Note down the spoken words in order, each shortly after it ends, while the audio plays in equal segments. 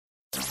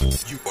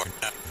You are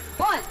now.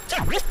 1,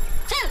 2,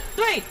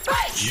 3, 4.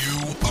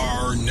 You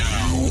are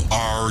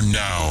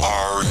now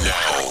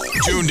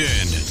tuned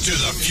in to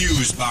the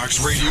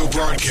Fusebox Radio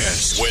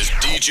broadcast with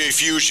DJ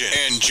Fusion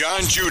and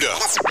John Judah.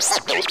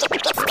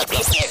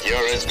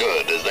 You're as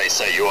good as they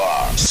say you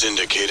are.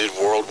 Syndicated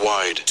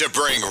worldwide to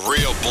bring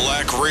real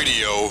black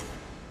radio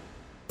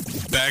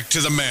back to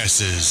the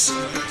masses.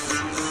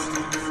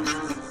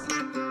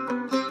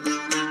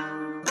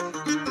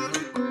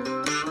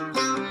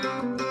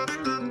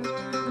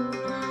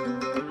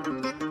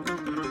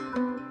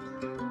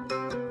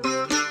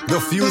 The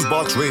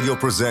Fusebox Radio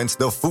presents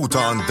the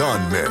Futon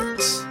Done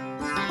Mix.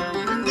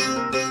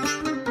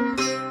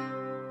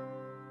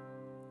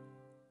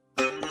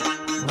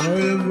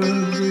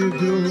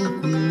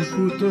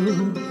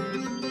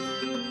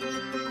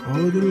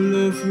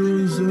 Codrurile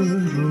frunze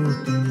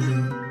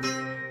rotule,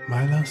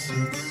 mai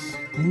lasă-ți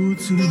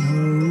puțină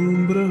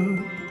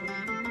umbră,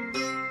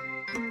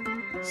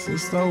 să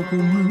stau cu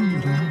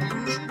mândra,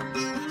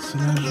 să-l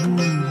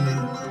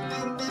ajungă.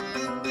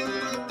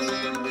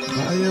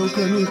 Dar eu că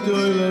nu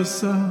te-oi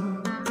lăsa,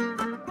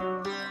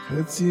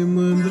 că ți-i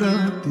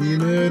mândra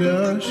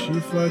tinerea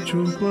și faci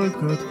un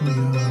păcat cu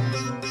ea.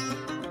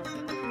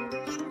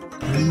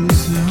 Vrei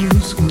să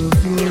uscă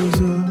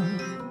frunza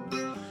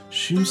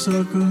și-mi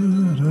sacă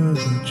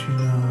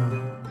rădăcina.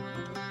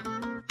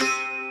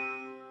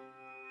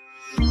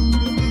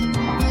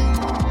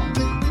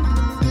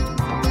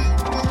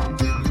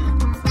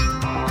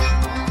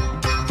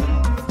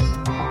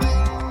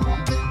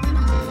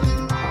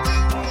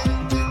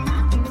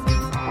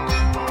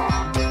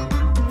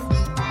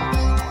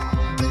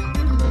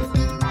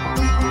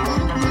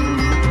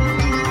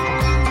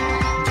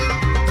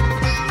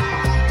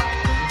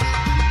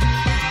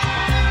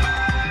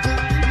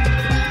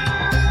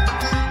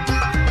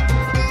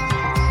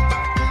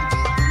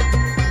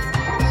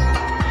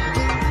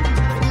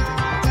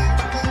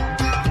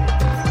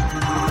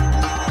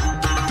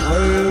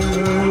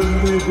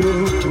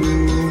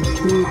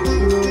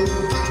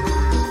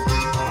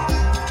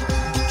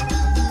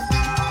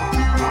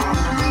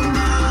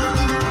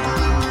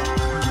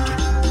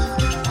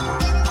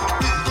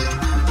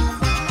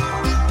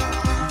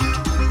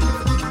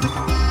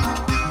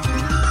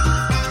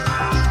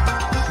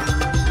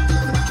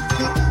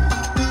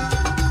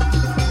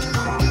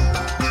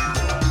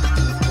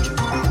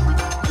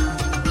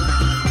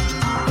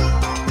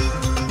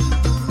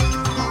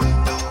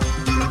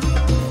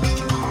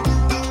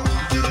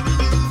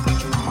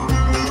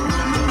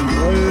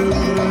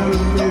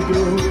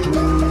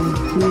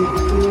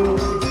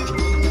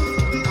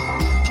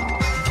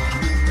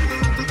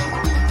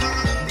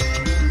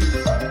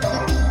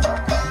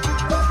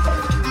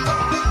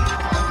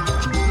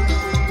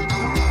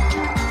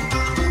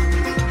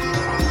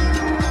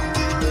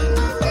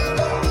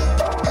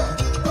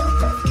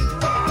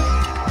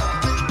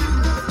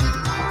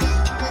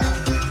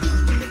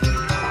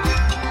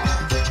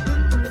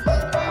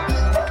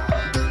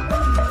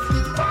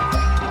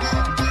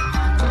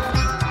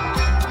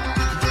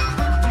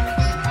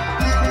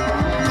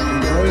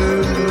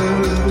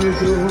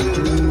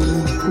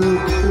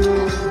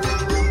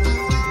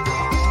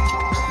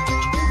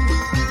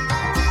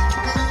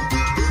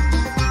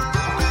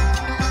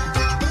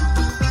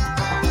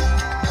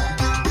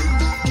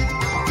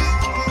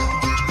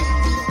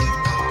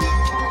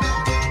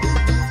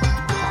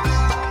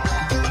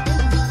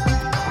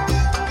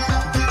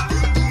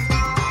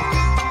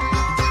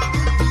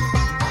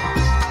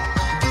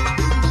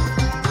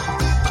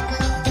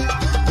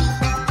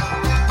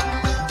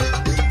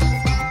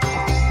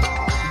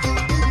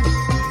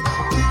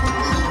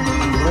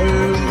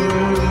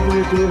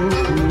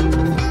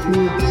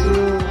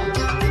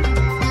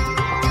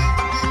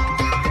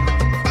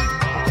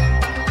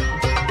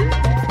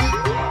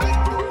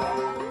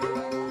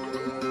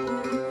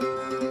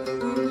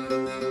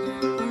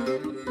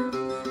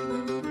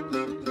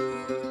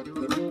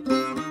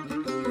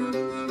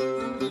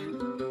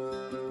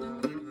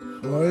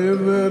 Foaie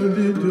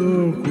verde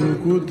de-o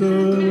cucută,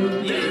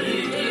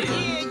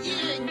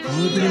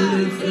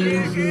 codrurile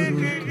frunze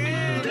rotule.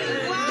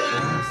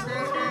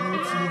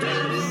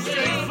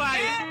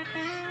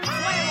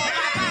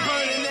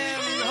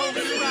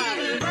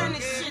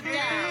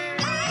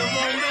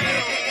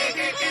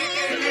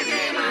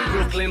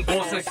 Brooklyn,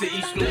 Boston, to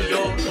East New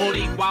York,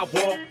 Boricua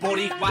walk,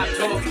 Boricua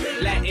talk,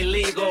 Latin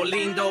lingo,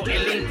 lindo y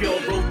limpio,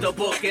 wrote the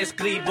book,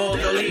 escribo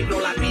the libro,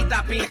 la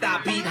pita, beat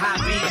high,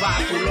 viva,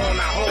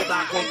 culona, joda,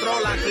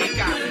 controla,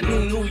 clica,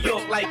 New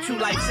York, like True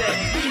Life said,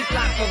 keep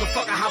locked,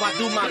 motherfucker, how I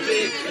do my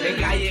bid, en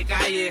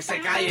calle, se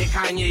calle,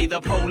 Kanye, the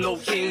polo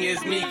king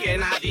is me, que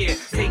nadie,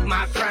 take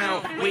my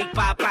crown, wake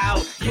pop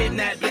out,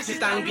 kidnap bitches,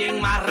 están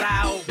bien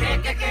marrao,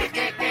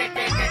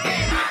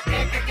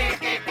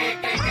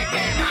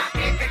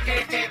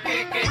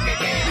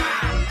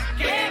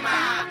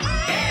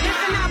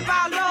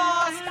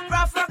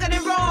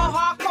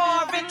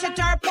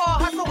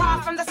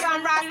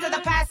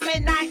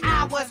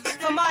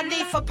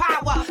 for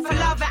power, for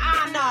love and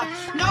honor.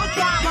 No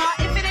drama,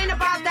 if it ain't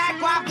about that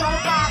guap,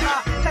 don't bother.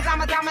 Cause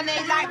I'ma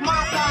dominate like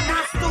Martha,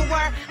 not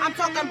Stewart. I'm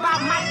talking talking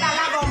about Marta,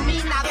 la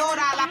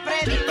dominadora, la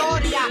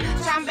preditoria,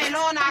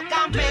 chambelona,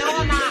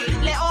 campeona,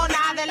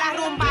 leona de la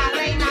rumba,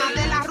 reina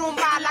de la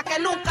rumba, la que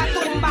nunca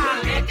tumba.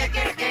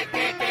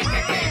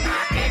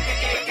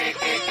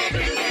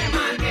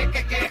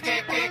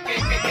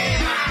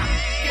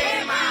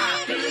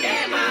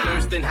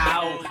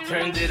 How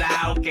turned it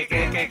out,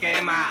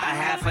 quema, a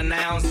half an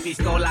ounce,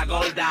 pistola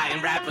golda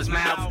in rapper's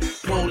mouth.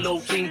 Polo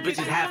king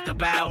bitches have to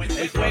bow.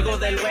 El fuego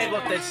del juego,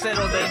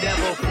 tercero del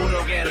devil,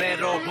 puro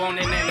guerrero, born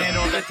in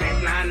enero. The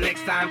Tech 9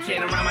 next time,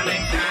 chain around my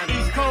neck time.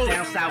 East Coast,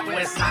 down south,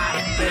 west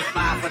side, best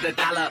buy for the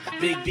dollar.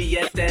 Big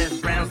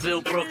billetes,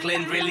 Brownsville,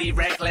 Brooklyn, really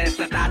reckless.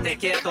 Estate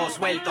quieto,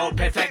 suelto,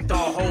 perfecto.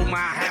 Hold my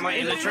hammer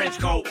in the trench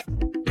coat.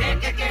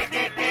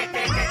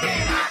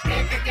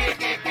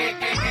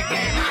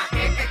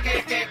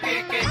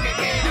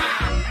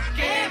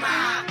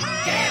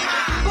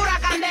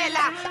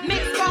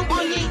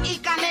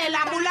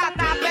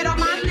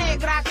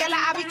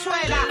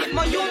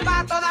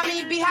 Moyumba, toda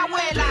mi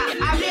bisabuela,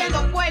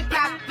 abriendo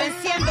puertas,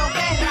 venciendo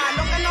guerra.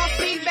 Lo que no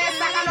sirve,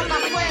 sácalo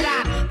para afuera.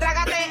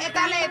 Trágate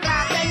esta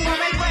letra, tengo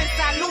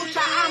vergüenza,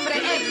 lucha, hambre,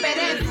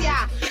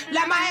 experiencia.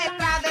 La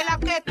maestra de la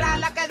orquesta,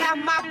 la que da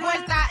más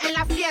vueltas en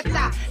la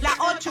fiesta. La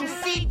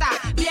ochucita,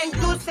 bien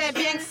dulce,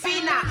 bien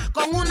fina,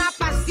 con una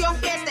pasión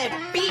que te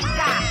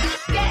pica.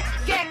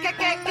 Que te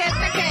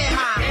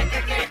quema.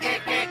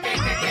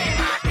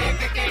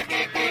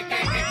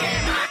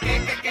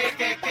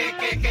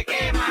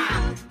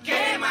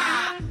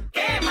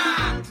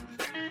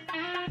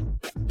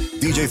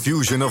 DJ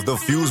Fusion of the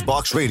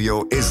Fusebox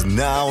Radio is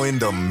now in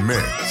the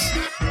mix.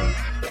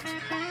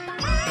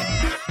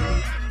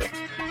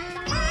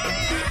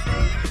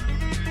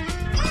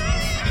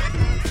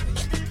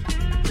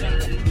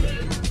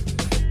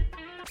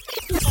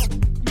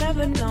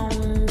 Never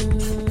known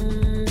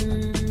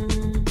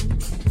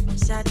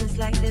sadness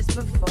like this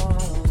before.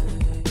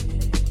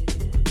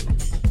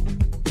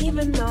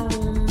 Even though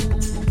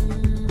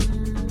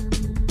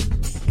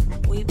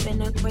we've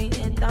been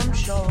acquainted, I'm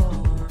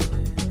sure.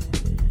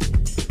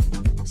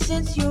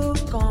 Since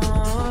you've gone,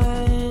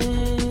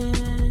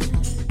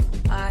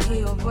 I hear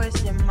your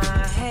voice in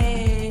my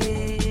head.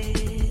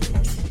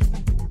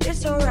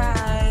 It's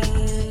alright,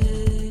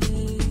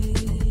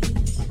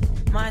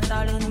 my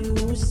darling,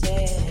 you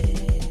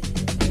said.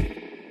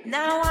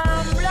 Now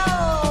I'm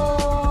low.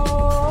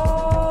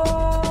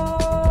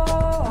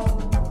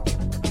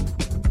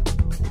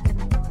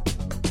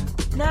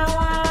 Now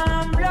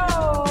I'm low.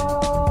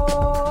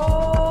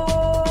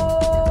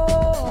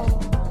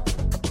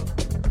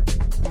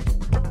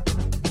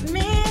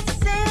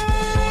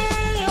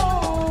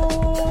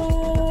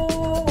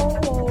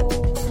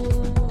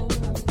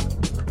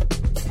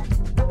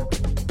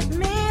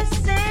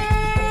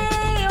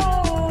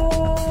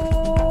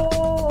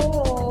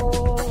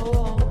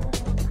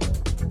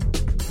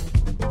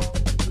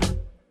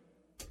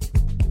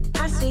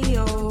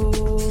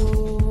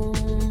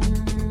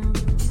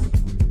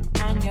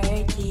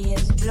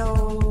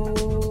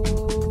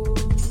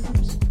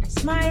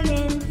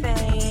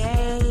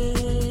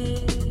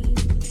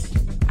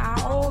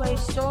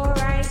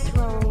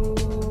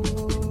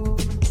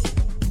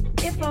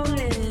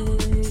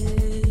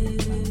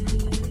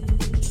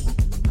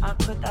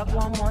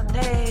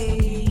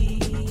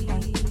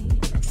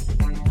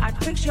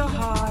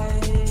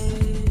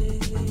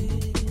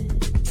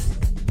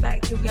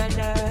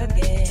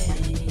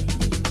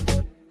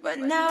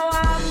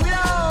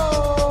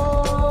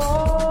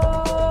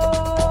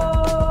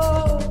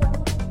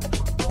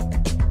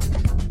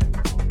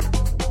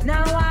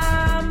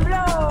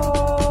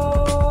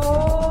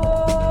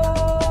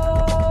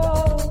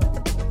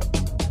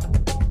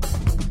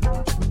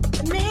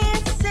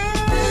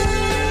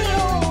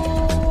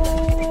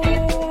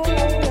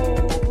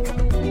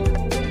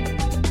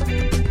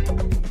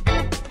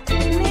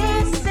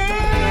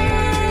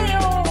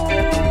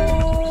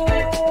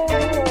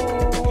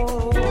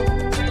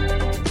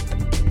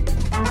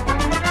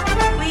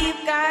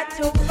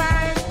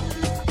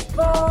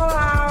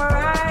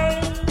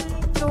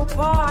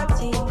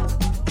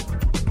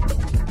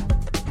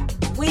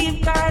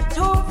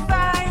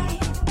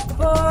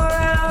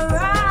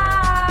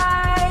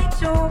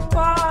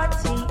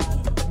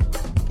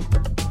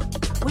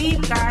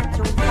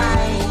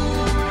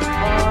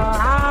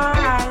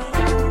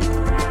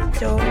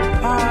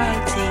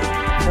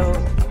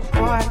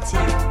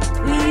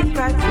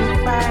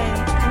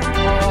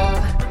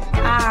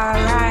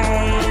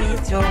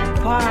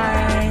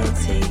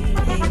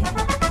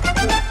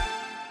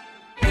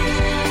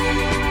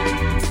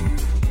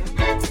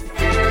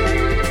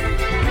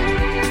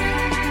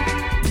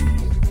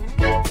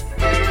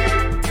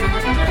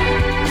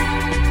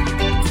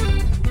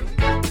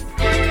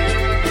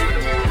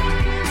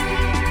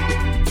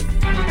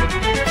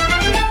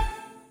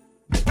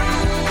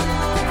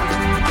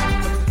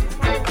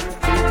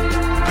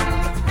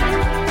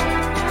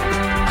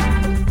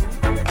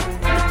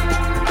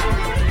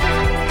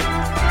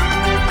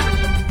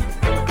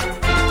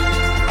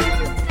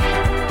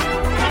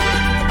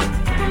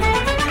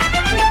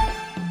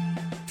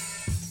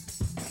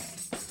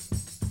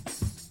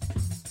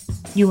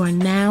 You are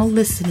now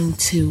listening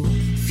to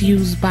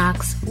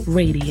Fusebox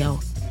Radio.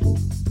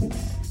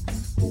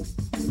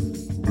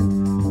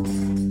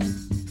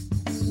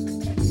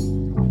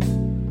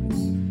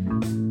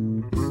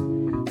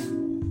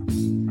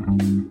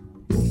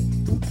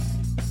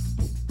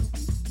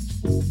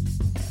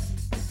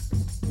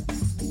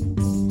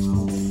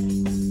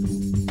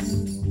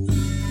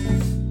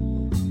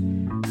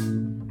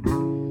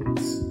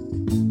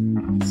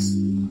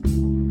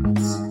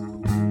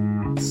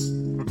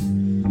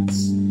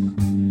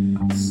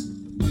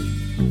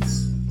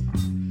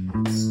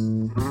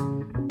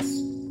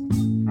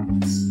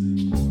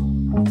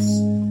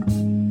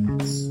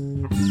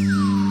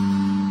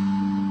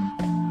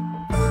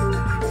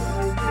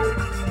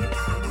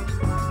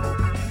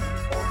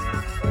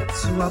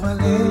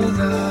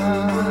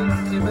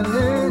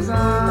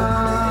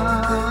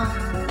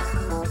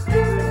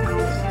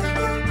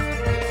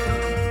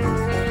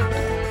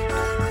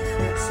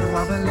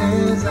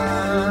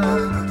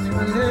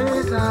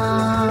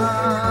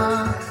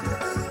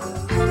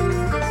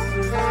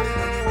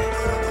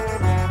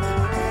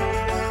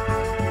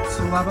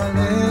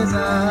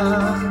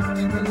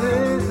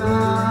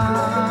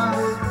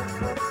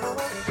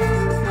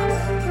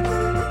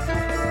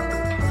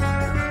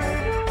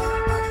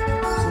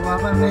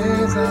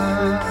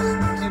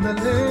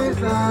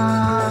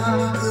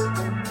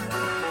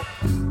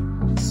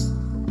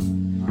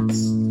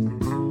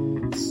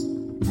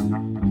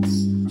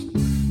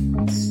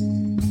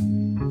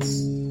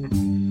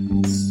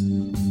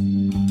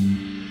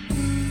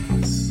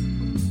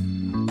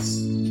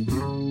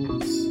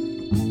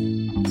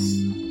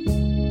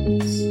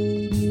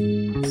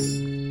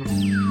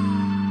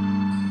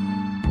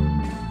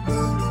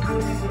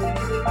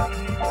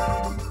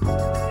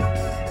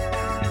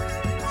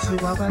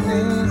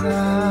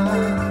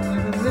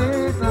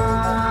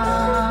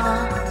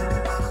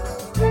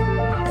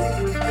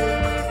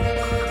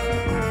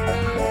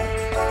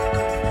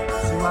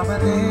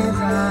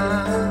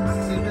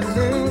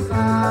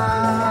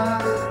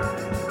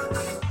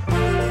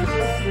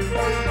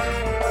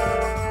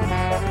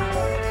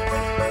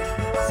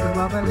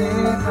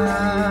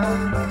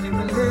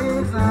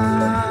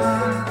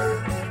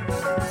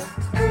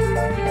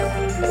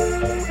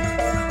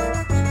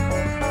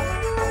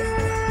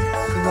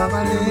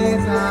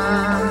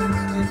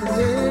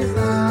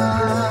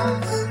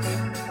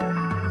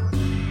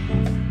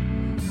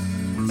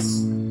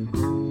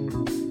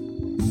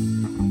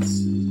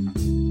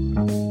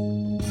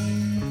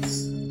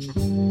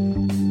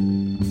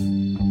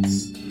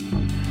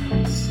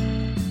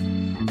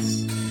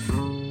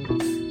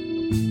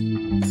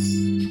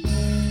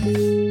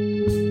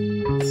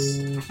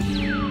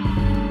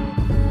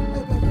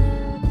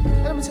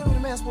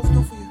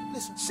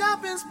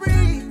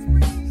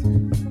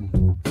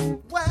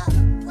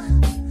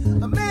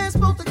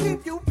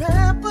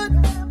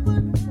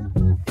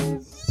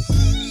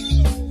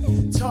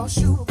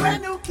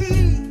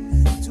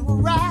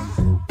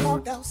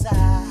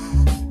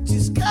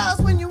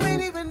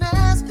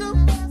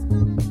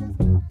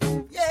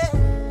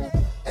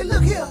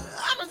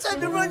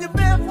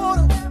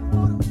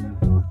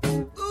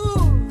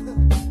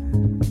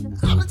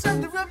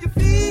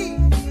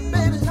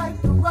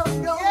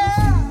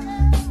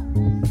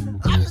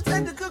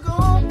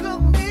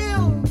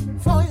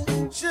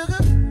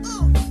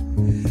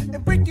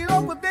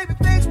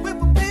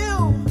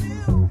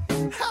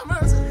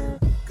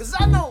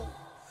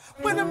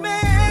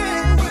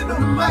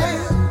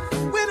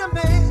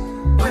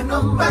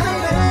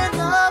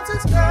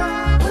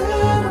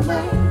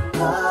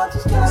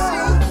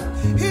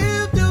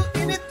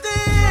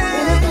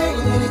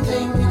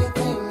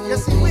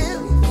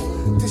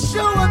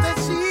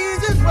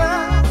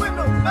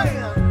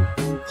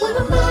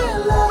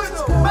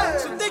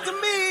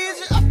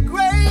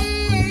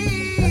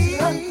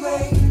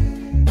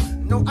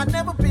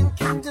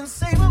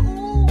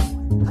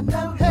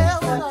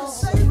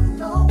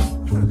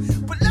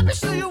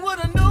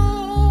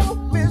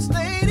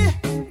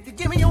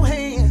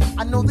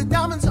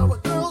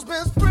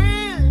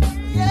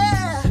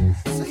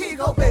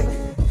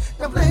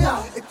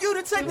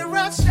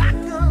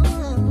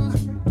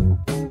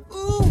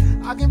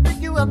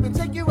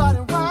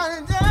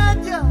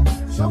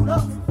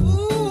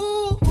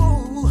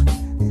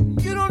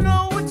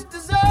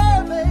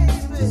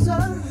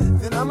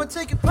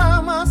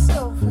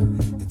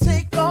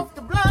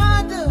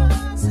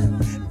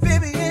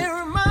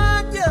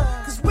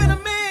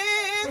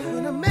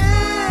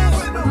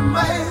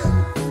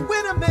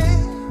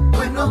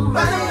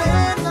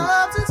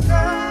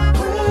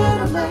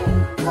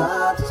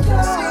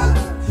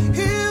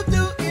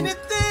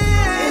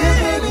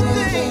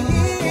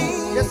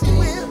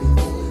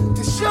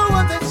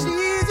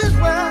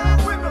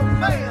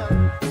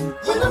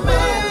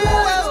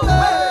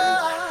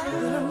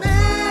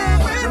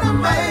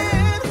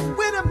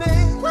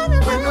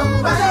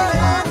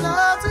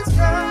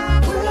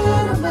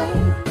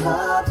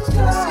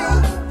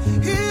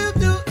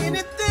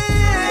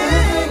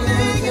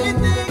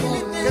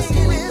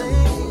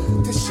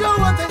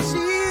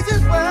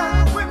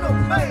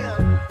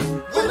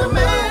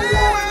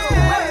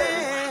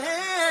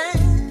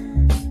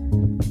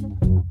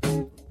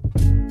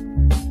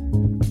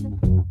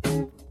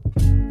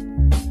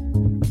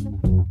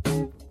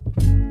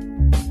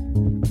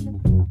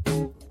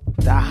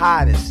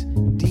 hottest,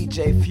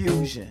 DJ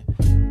Fusion.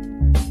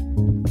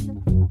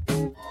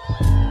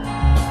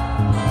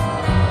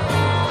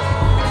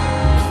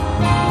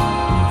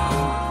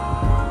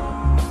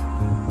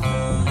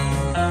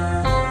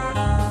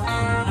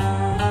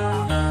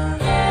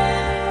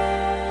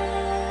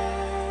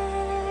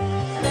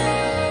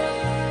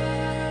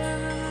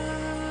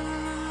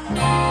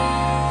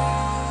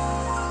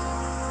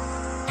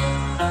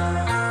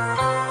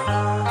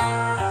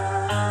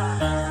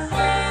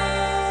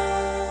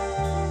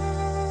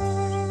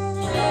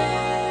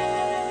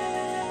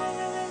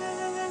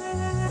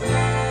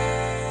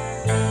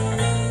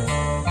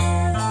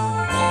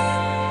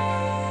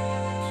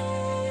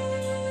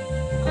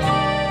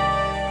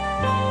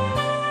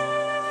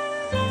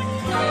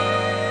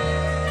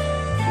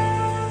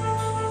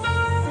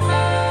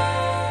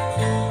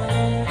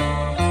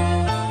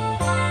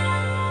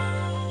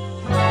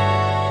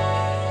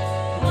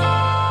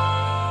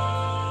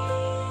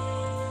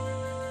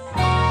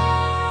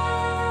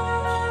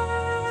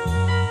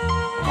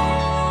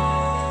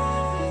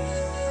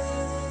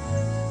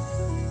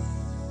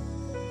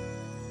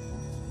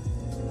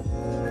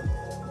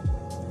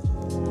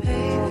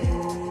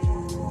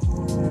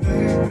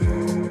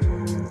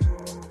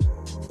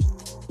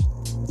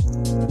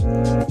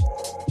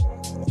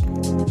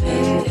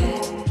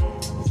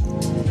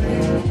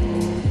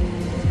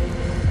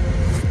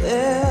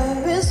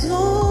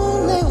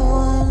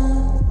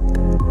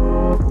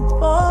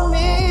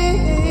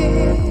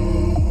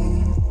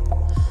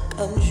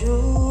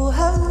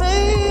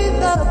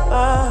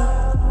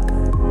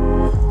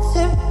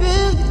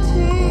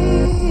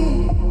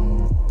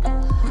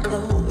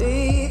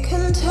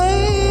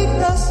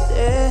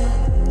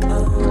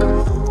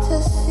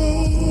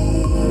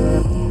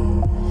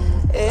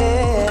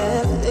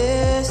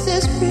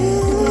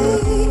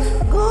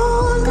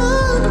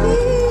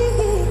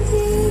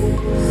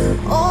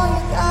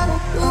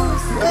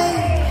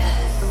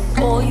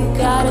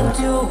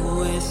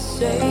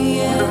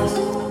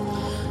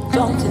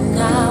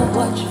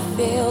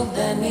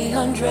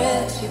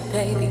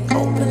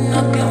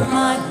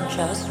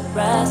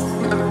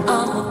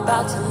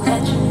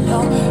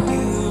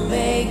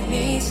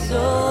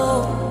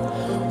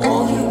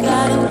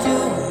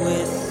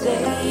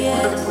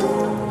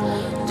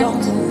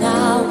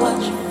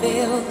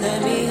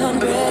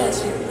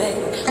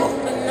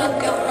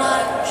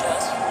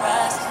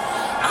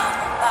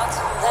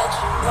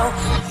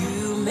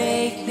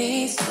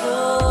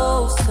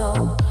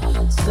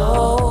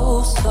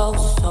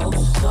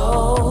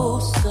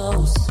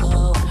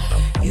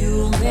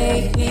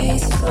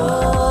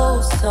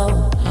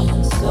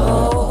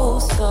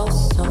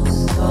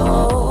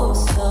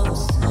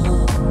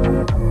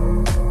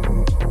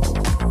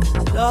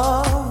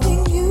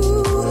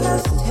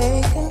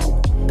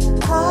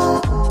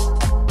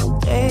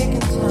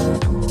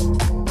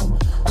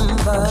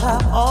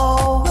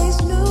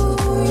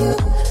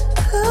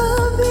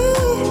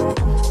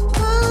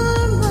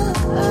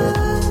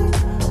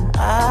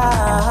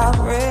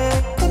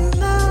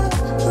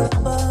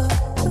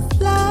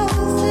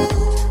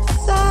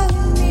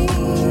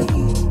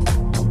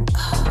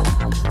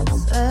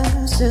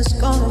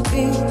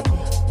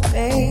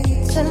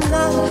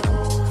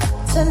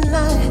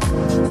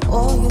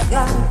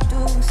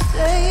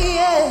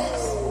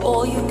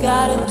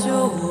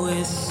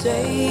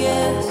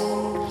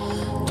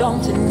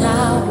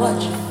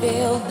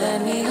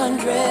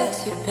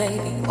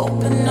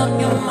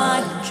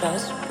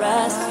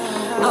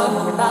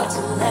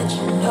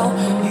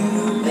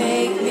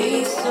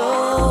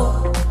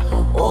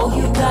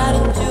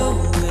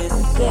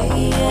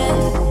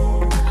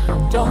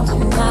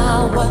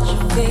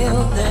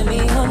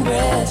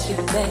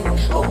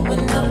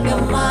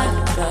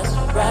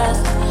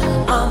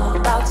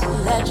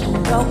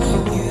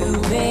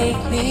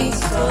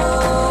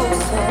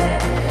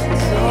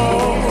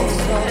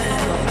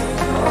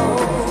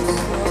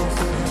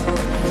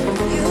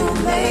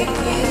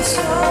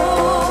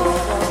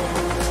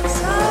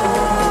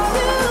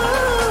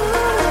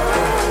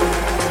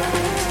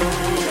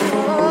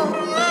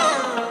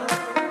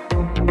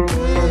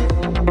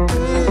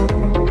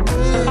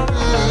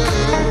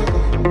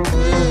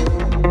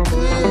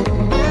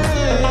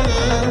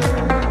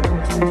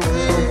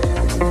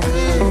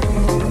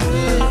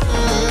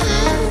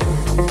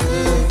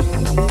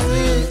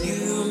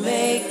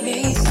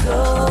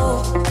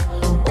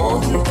 All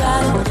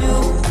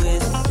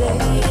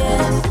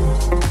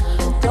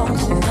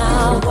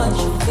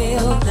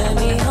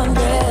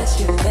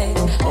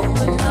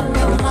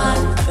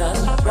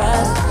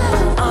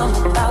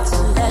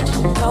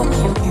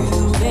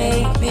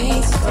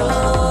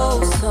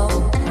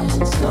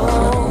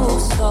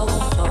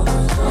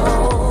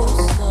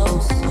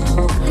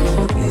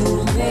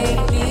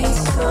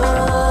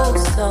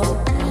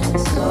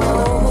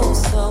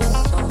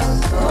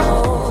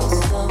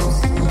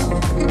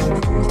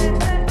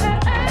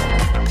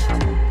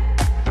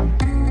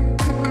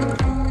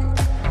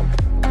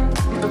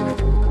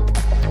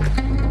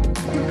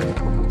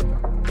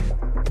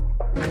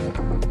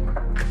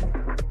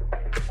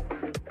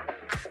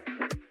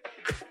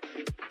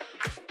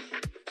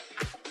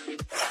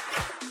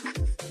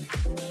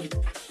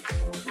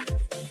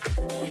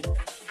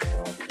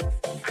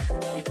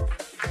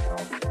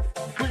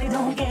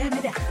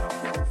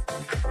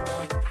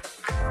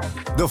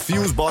The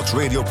Fusebox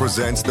Radio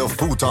presents the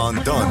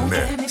Futon Done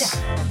Mix.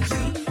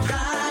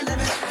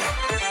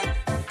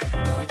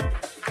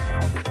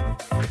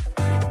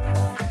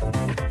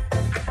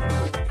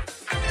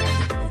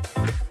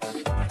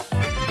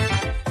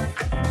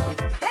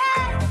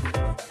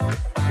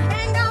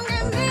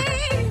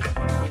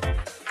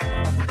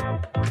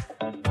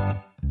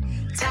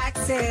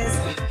 Taxes,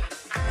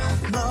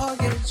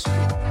 mortgage,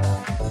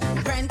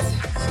 rent,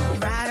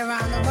 right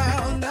around the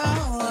world, no.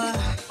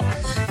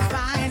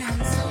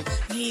 Finance,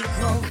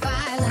 equal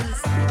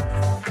violence.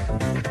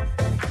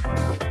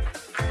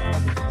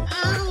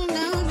 Oh,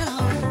 no, no.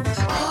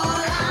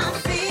 All I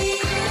see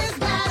is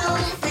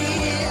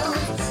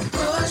battlefields,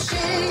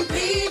 pushing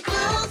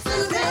people to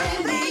their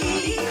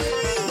knees.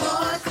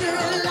 More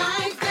through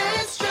life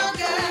than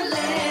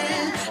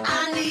struggling.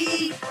 I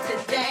need to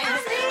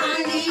dance, I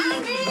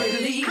need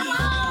relief.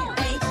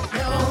 Ain't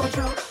no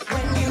joke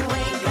when you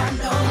ain't got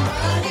no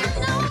money.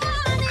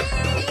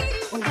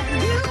 When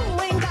you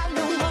ain't got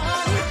no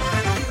money,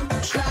 you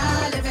try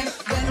living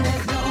when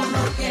there's no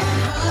milk and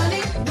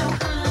honey. No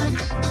honey.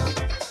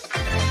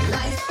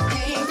 Life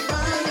ain't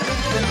fun,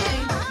 it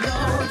ain't no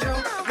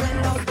joke when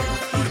those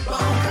bills keep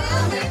on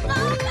coming.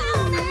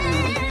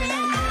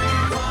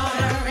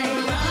 Water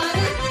ain't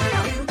running.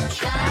 You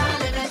try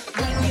living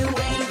when you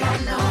ain't got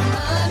no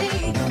money.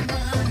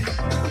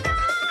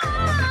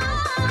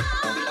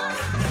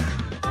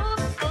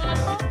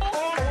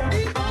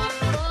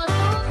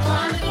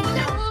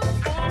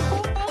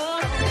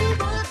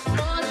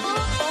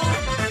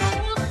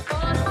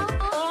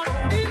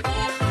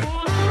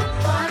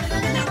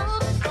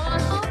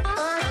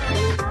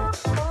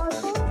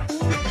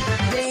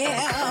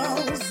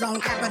 Bills on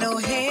Capitol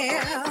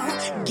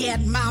Hill,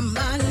 get my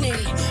money,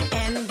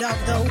 end of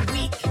the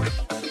week.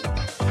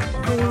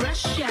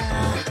 Pressure,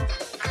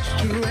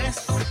 stress,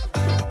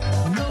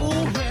 no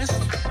rest,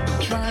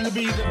 trying to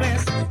be the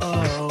best. Oh.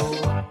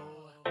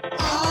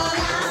 All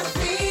I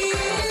see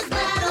is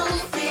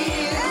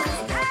battlefields,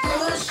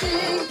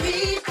 pushing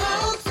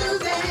people to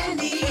their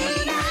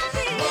knees.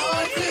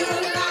 More to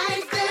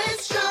life than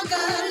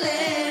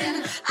struggling.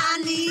 I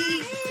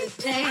need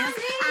to dance,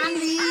 I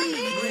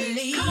need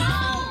relief.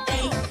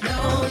 Ain't no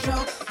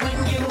joke when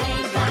you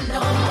ain't got no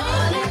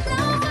money.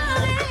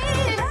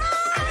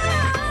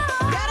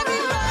 Gotta be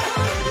ready.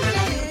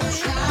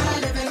 Try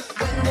living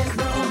when there's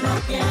no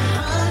milk and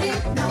honey.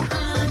 No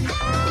honey.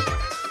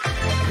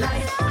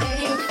 Life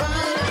ain't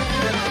fun,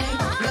 it ain't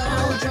no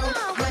joke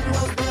when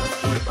those bills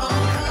keep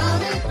on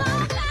coming.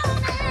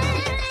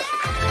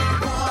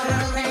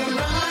 Water ain't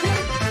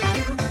running.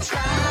 You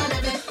try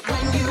living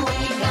when you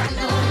ain't got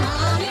no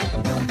money.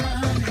 No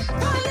money.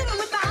 Try living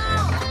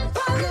without.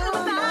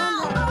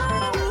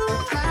 You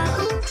try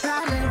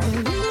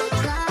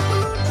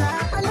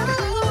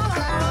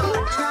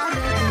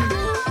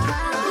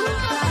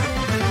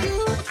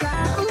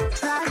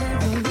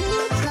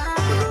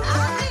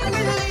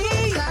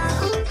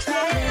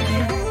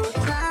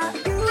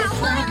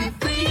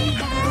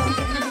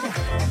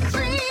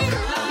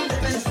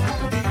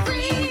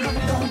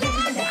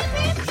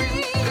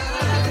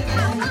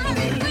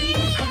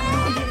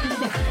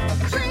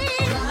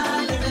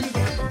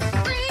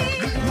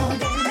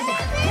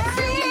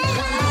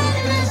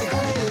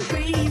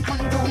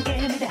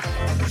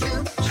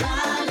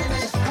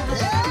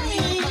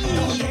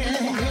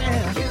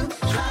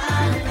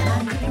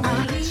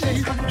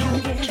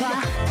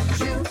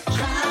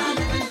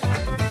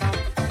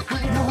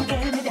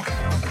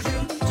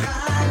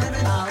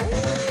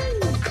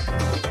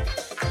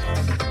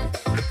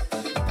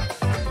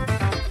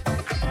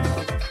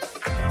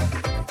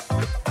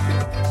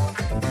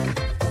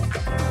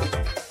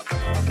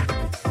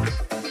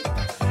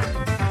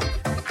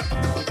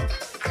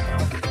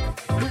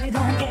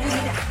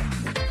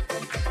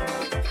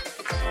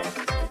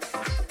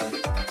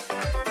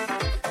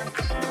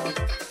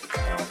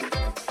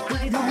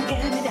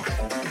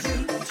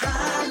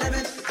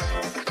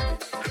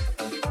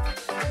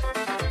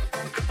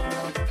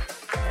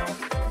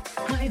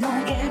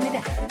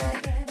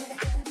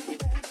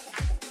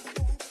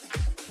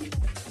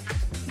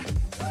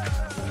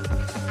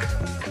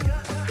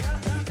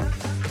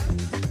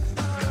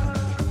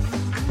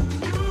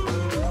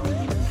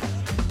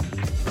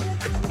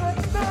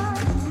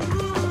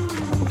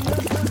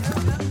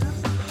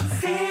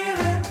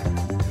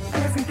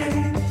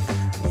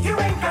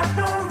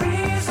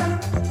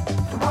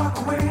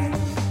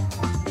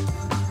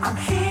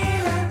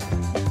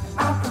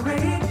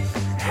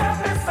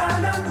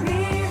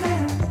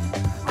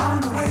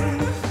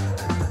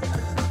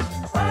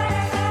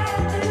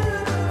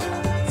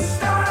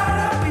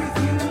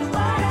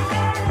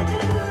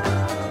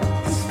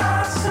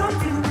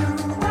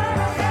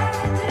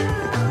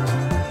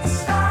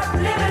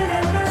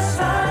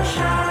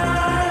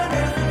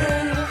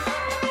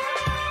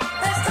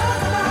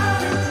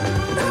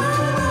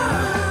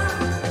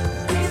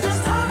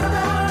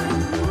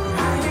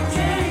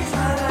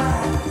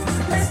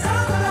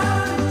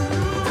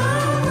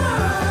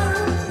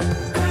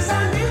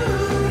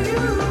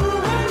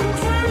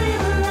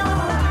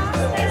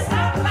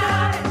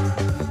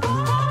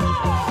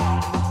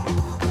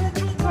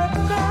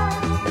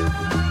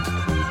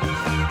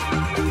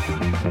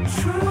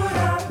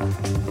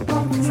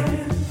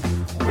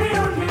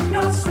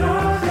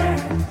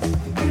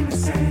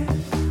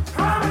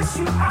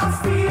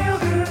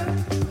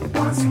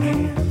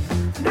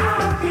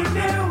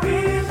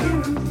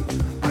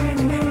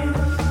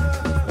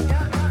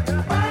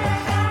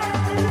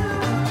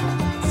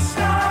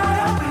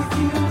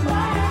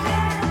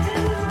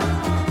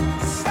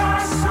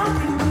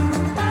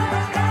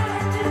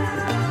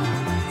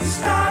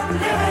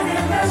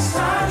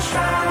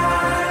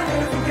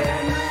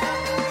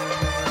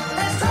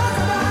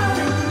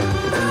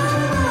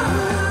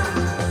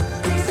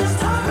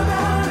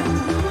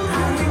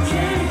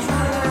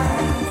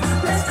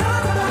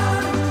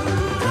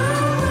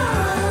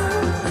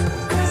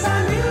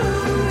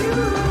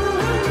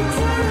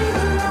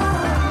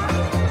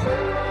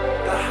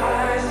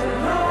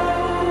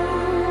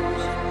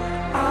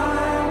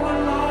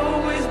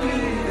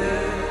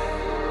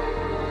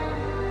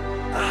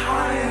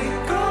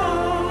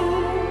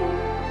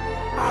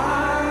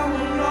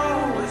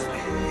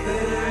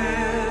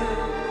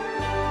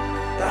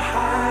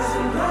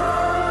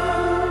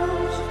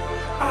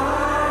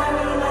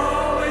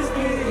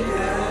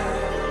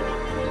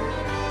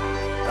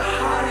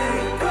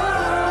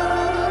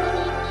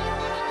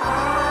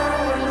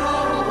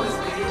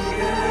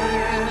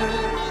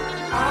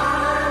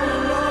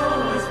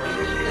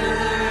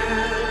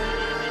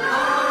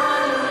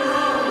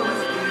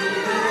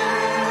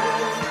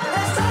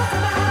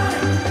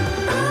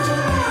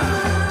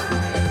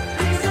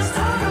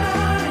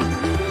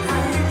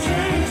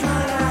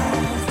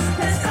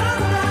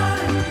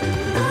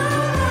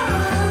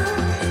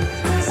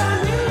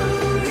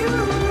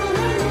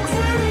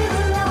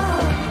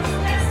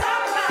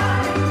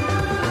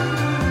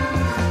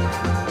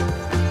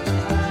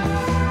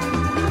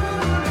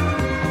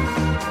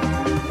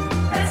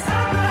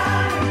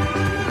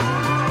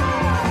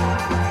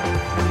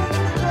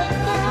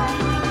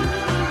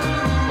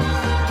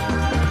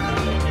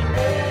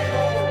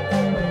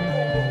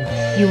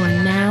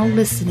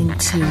listening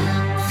to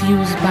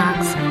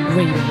Fusebox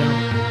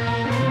Radio.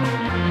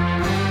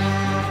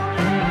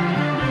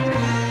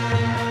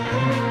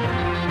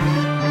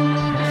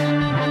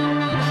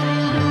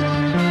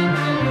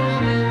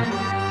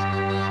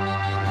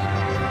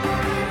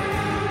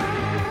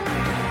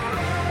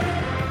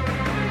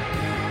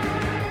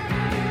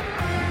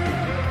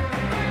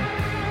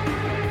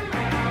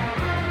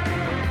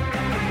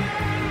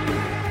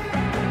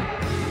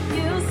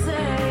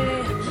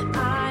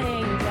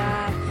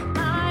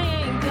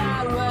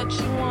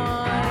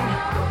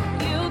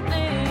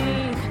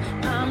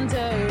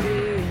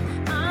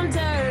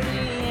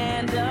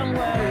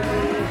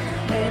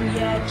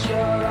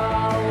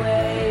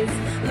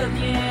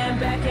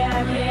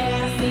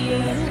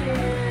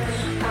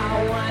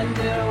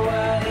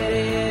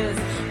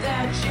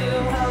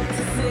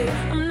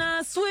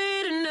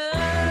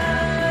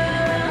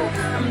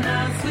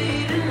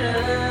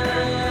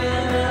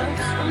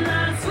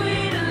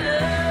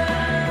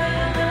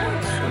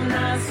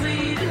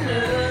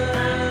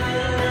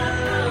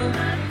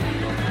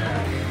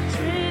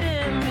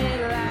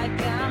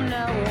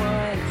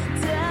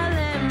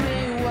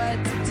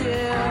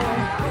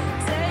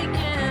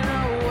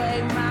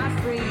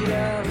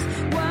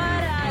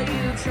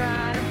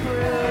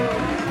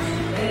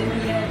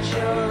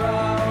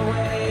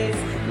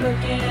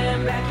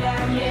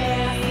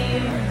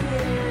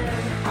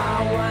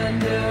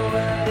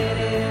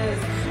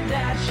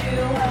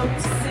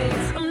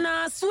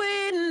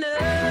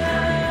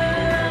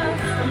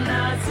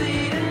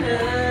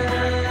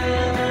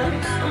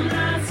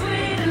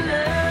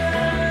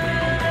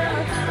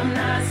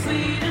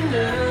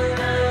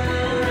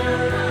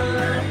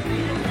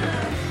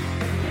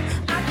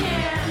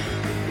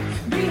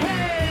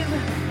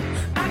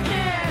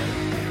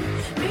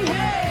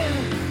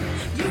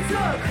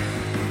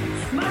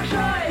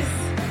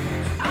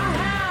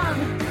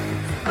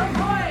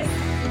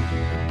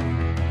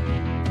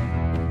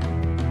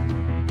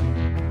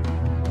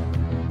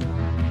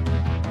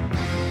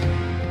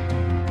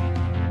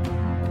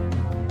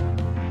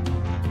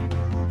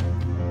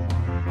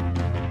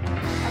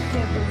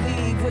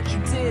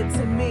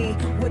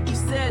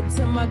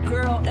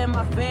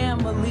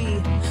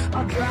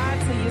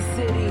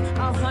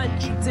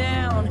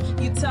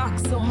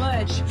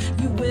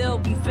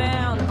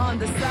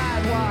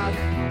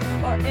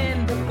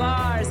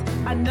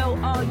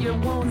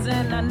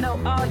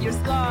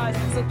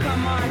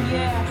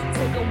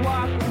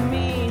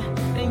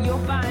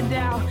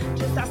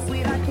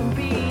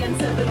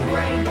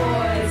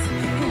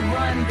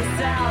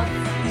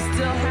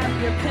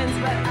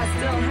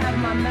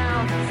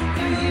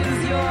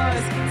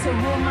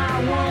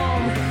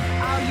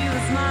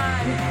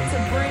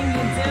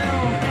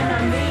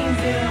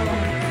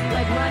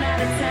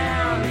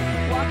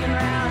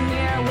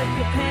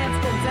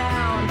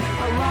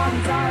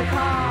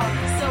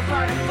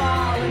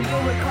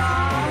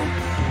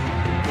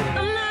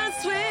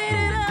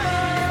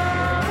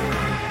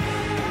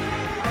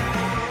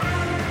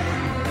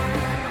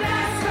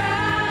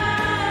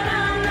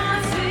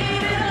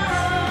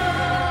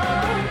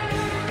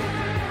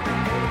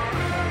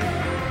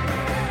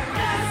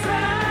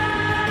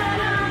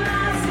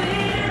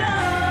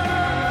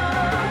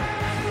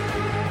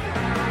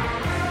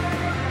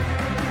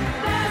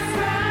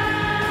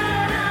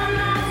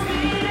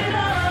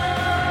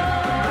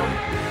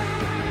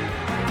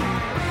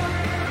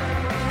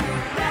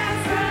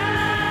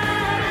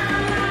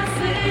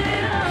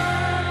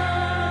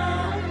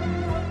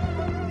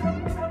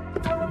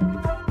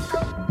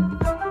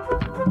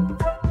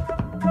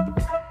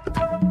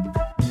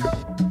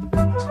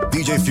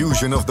 DJ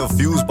Fusion of the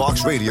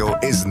Fusebox Radio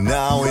is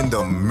now in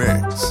the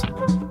mix.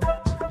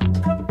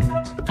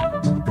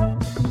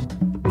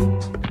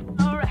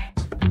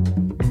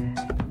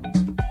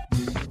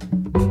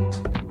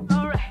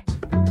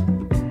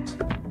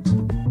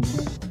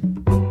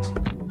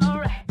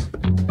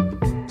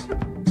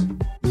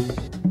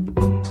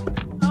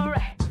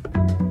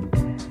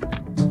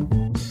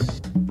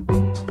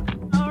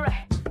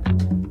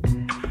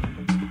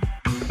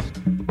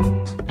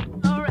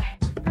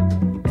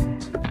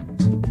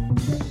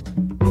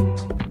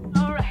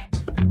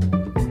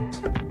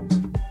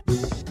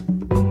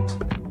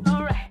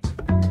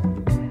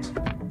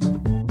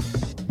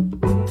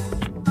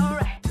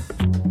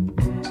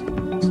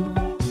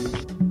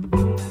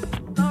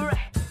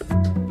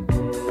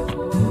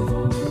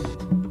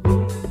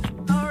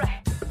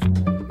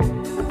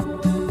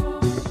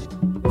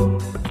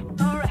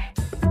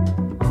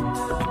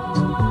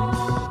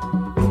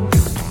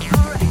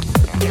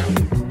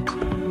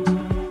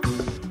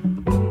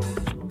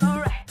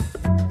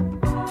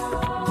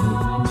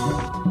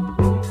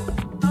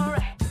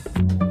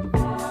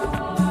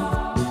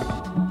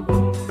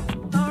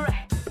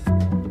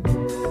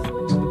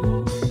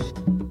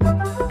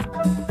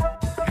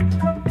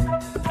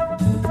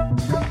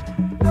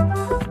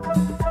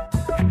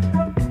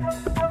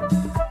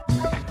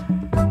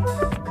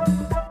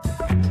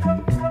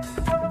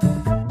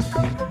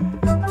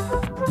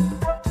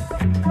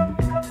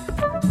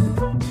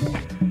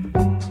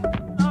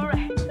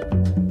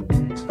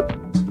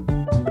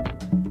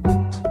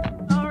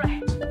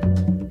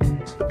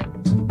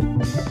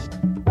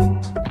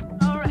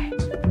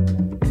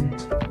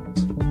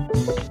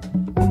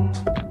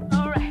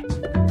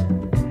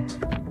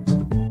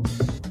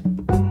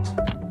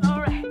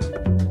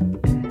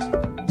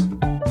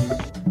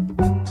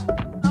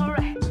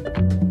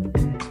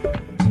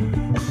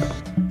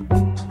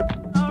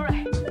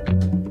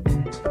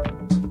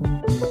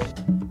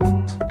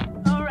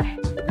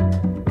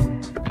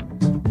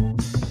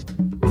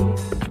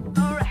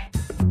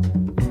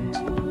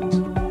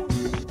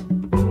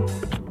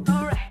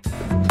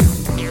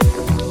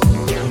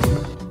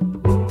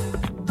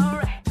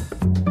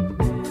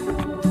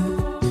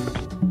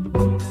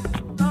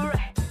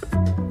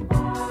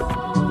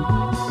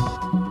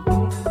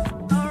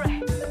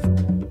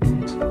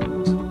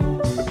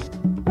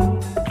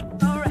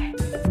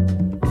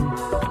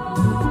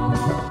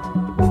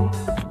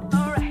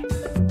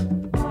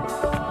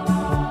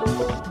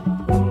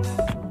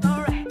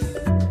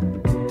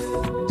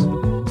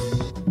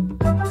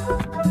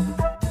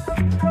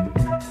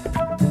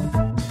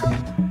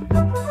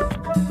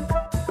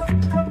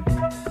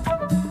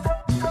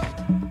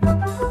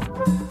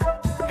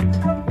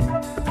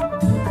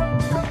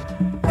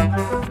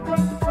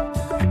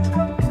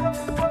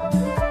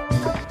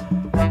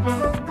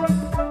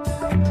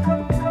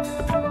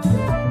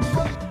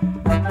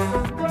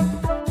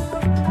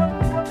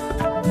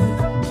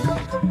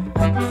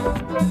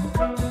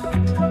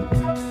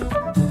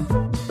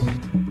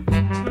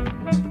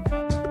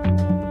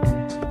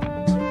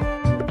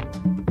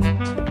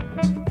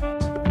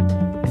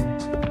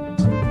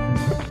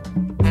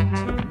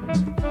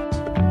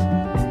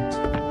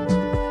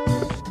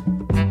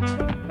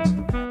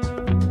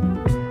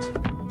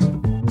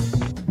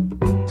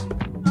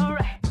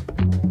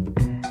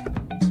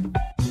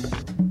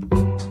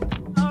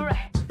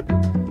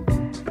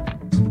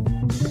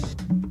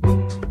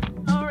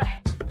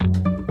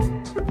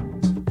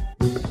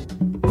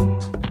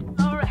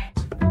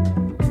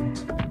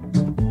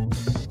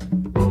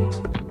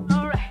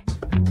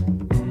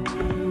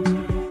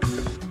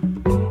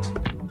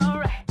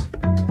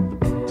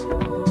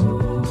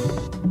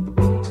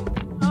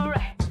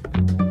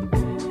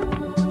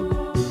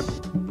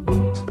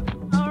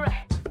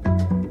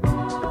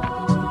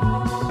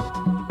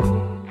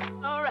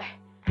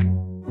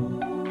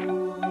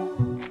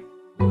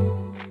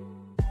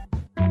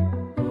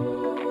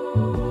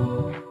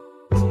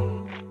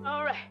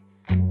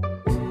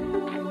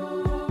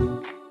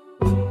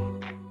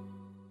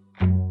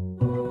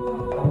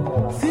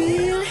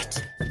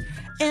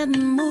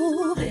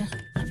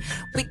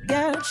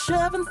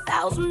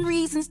 1,000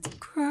 reasons to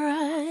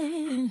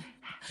cry.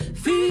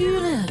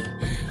 Feel it,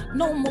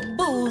 no more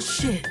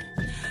bullshit.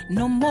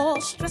 No more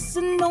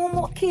stressing, no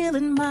more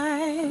killing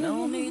minds.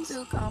 No need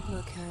to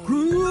complicate.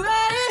 Groove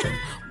it,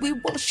 we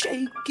wanna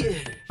shake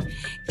it.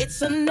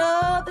 It's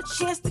another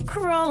chance to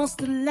cross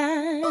the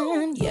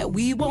line. Yeah,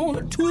 we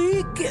wanna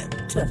tweak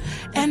it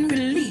and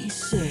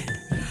release it.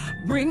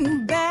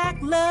 Bring back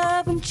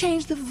love and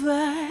change the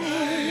vibe.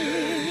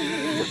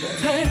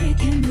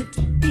 Taking it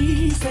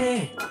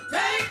easy.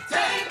 Take.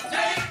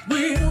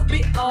 We'll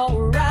be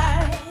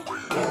alright.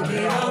 We'll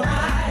be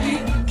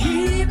alright.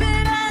 Keep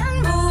it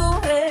and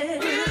move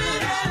it.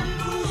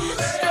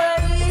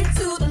 Straight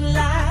to the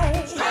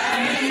light.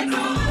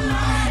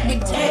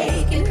 And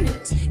taking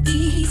it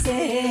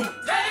easy.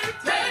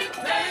 Take.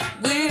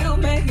 We'll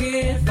make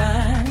it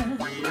fine.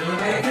 We'll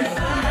make it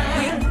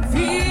fine. We'll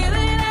feel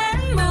it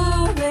and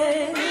move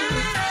it.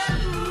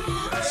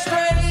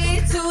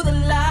 Straight to the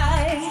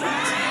light.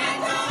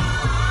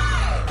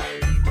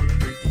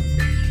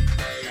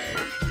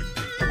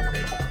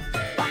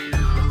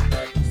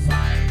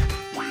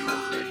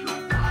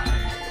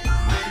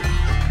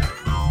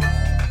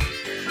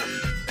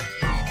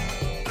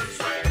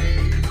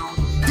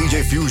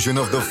 DJ Fusion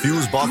of the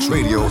Fusebox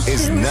Radio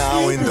is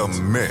now in the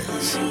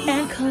mix.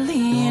 And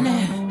clean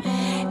it.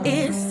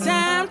 It's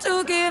time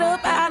to get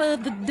up out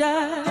of the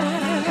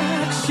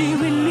dark. She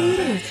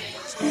released,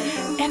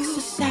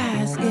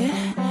 exercise it.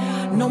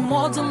 No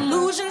more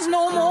delusions,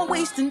 no more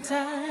wasting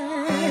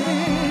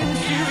time.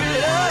 She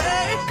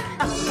realized,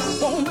 I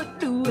wanna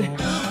do it.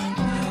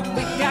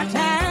 We got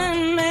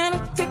time and a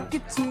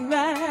ticket to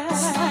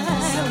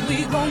ride. We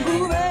gon'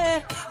 do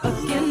it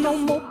again, no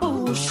more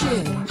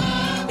bullshit.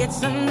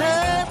 It's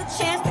another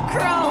chance to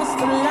cross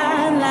the line.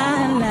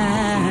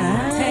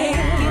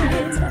 Taking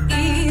it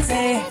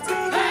easy.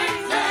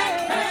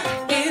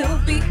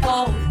 It'll be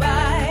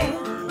alright.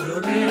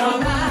 We'll be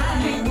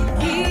alright.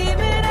 Keep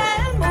it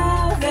and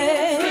move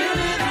it.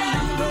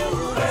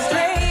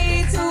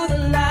 Straight to the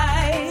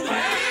light.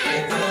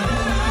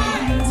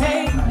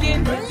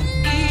 Taking it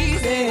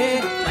easy.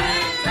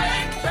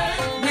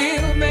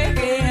 We'll make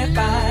it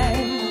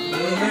fine.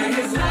 We'll make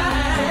it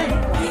fine.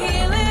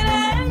 Feel it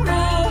and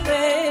move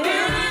it.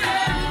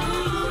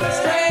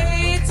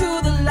 Straight to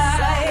the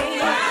light.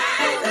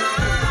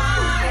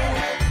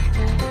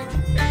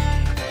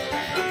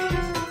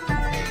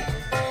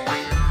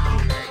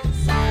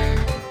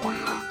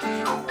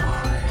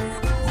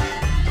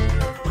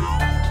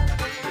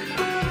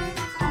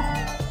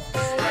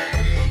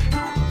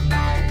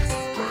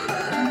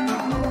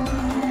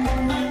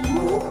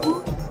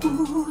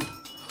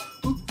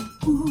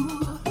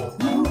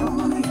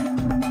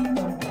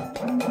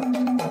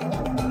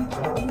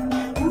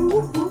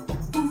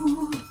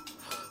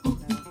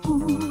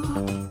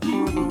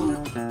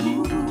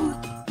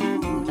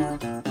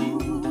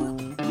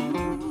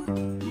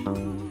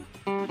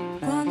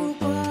 Quando o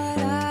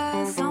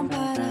coração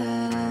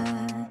parar,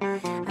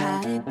 a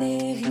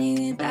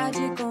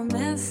eternidade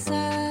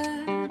começa.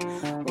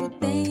 O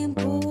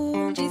tempo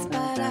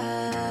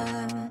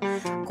disparar,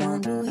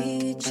 quando o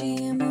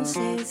ritmo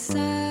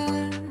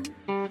cessar.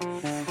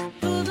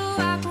 Tudo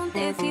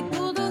acontece,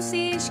 tudo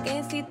se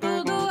esquece.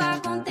 Tudo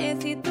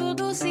acontece,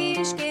 tudo se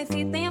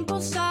esquece. Tempo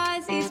só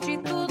existe.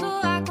 Tudo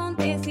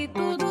acontece,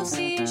 tudo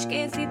se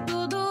esquece.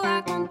 Tudo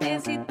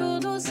acontece,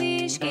 tudo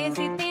se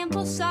esquece.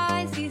 Tempo só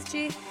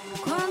existe.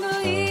 Quando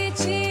o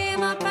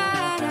ritmo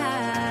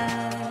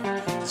parar,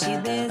 te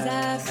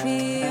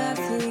desafio a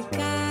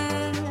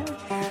ficar.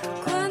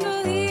 Quando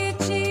o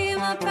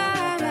ritmo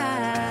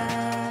parar,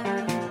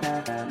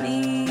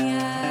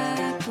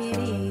 minha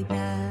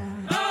querida.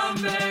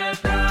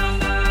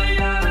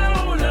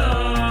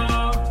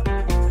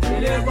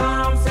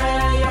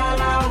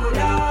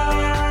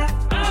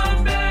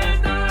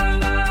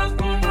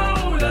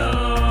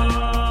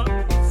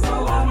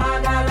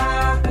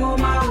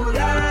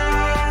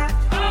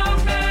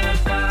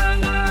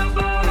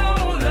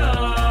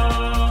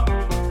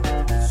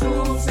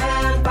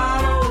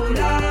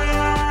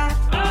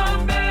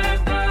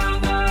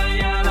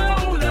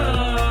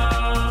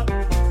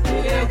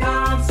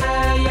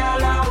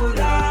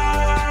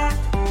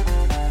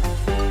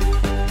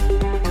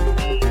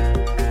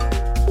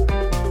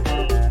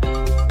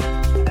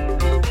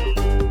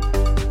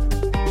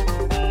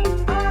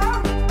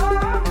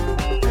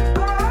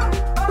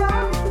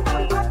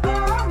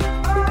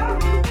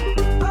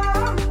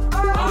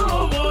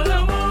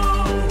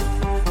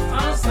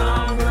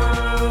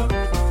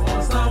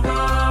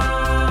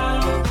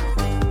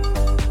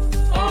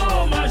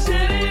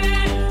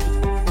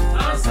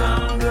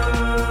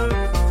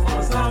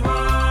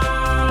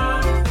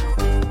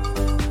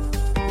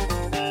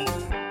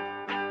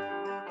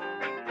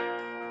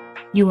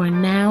 You are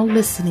now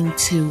listening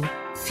to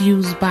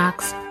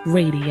Fusebox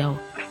Radio.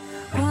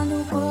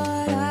 Quando o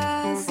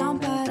coração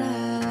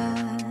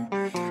parar,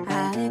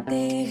 a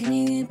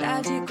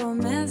eternidade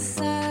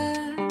começa.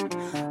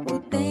 O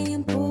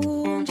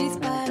tempo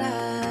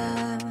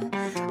disparar,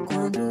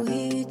 quando o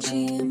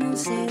ritmo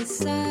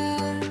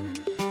cessar.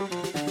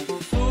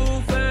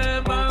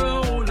 Souffle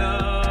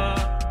Maroula,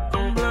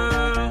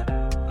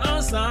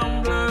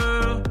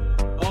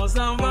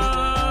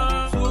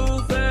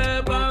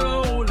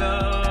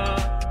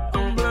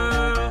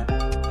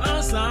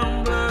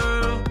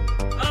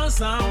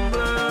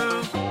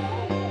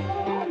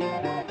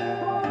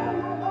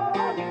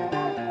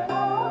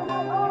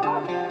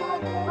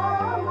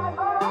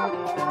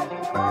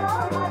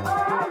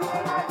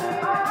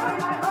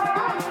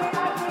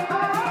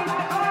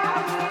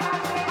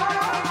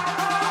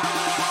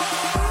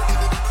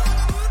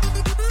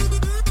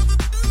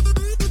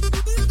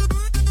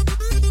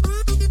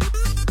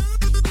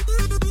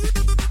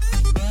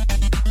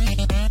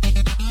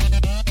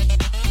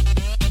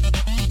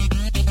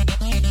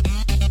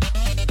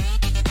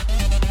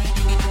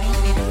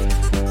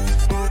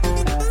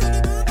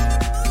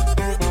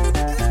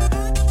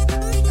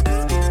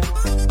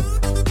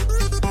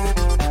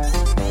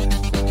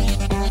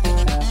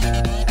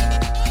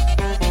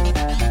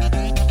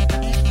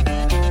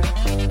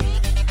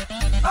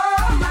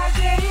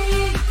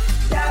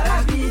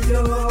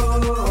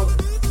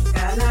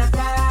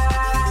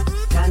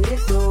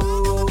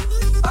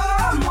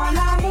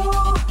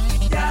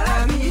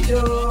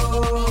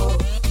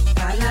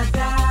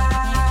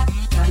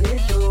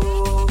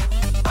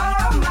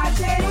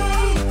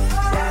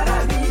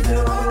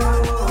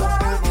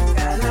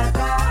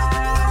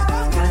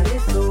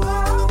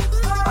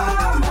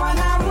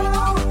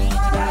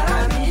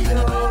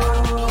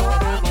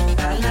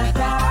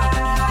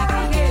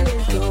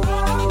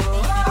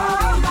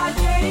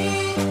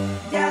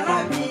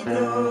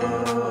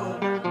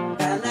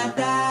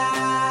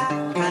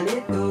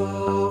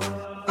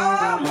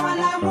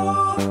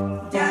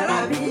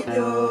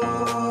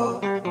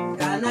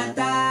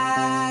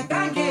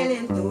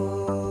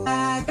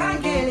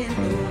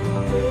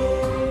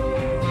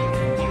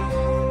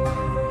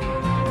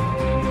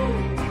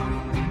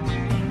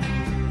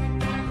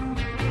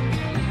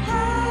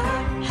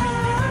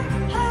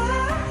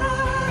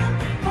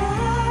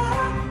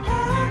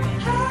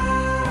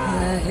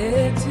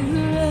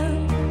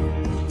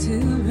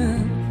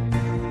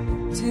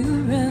 to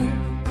run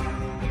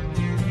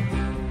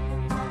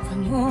from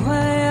who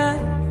I am,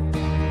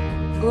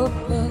 but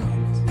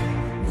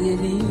did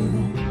you?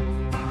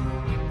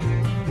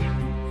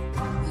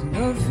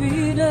 No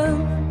freedom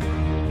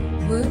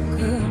would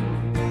come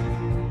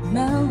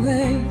my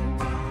way.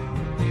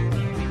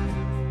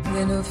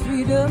 When no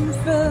freedom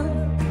from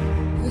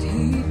what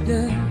he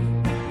done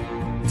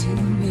to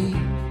me.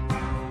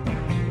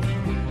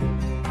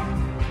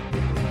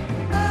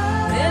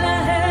 Then I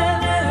had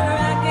a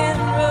rock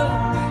and roll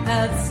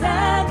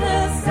outside the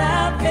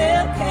South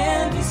Hill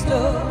candy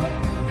store.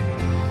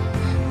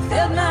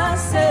 Felt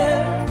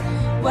myself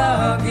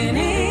walking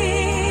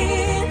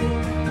in.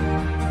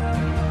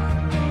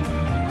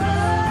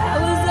 I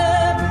was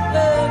up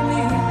above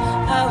me.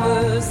 I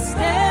was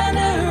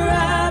standing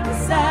right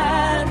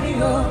beside me,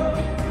 oh,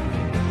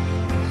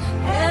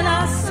 and I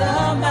saw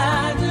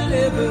my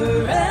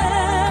deliverance.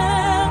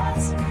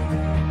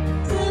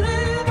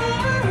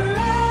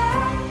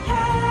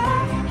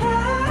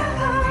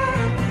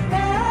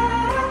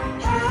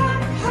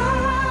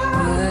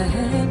 I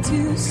had to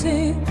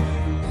sing,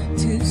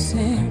 to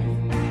sing,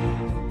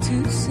 to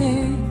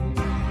sing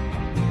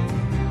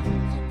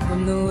from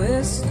the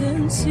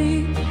western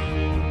sea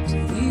to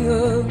the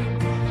old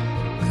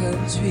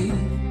country.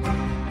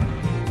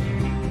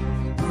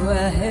 Oh, I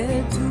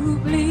had to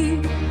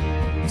bleed,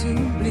 to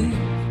bleed,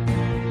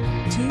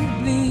 to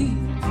bleed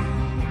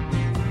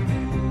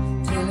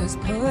till his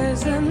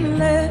poison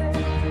left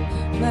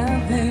my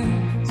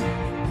veins,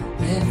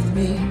 left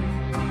me.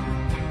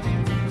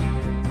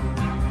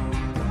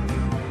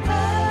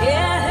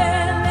 Yeah, I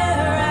had that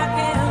rock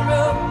and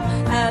roll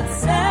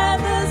outside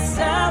the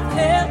South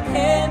Hill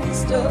candy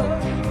store.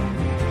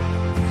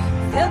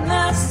 Felt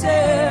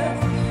myself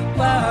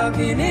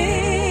walking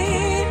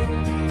in.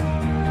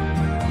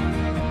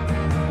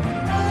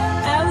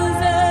 I was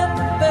up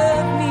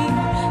above me.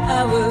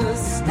 I was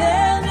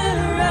standing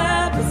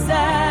right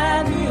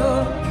beside me,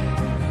 oh,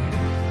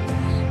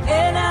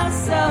 and I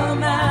saw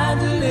my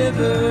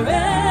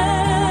deliverance.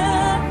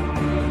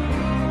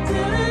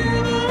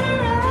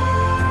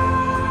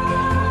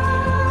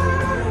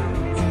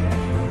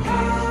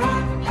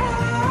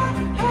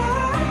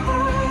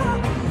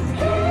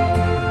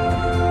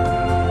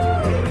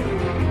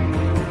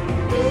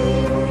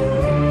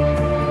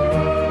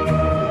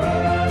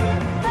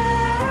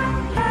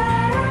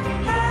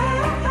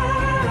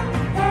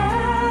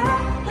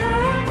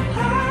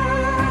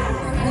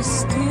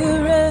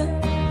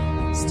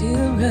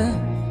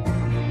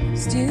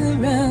 Still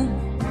run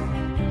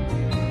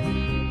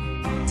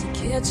to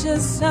catch a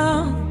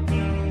song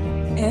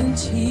and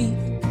cheat.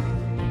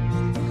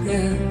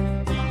 Run,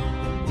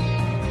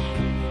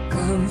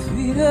 come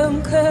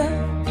freedom,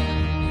 come.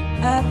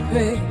 I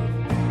pray,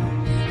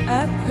 I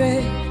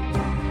pray.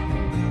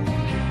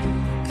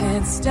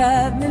 Can't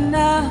stop me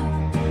now,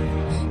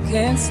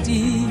 can't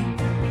steal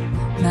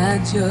my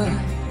joy.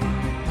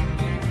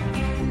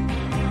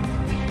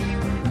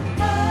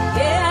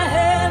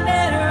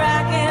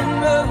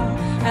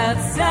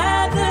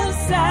 Outside the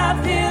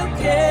South Hill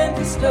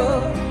candy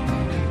store,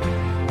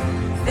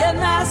 felt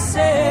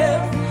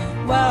myself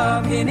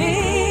walking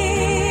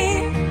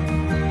in.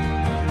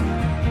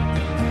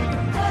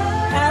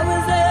 I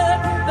was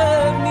up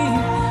above me.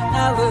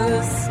 I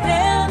was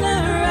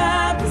standing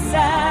right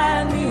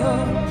beside me,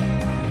 oh,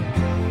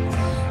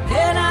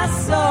 and I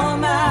saw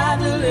my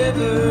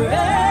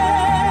deliverance.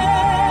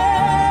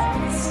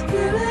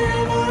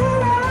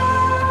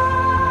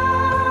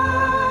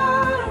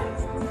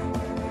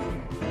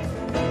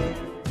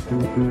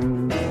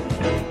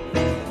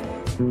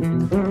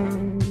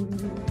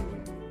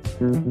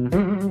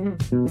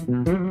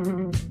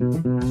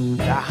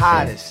 The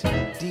hottest,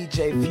 DJ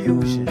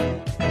Fusion.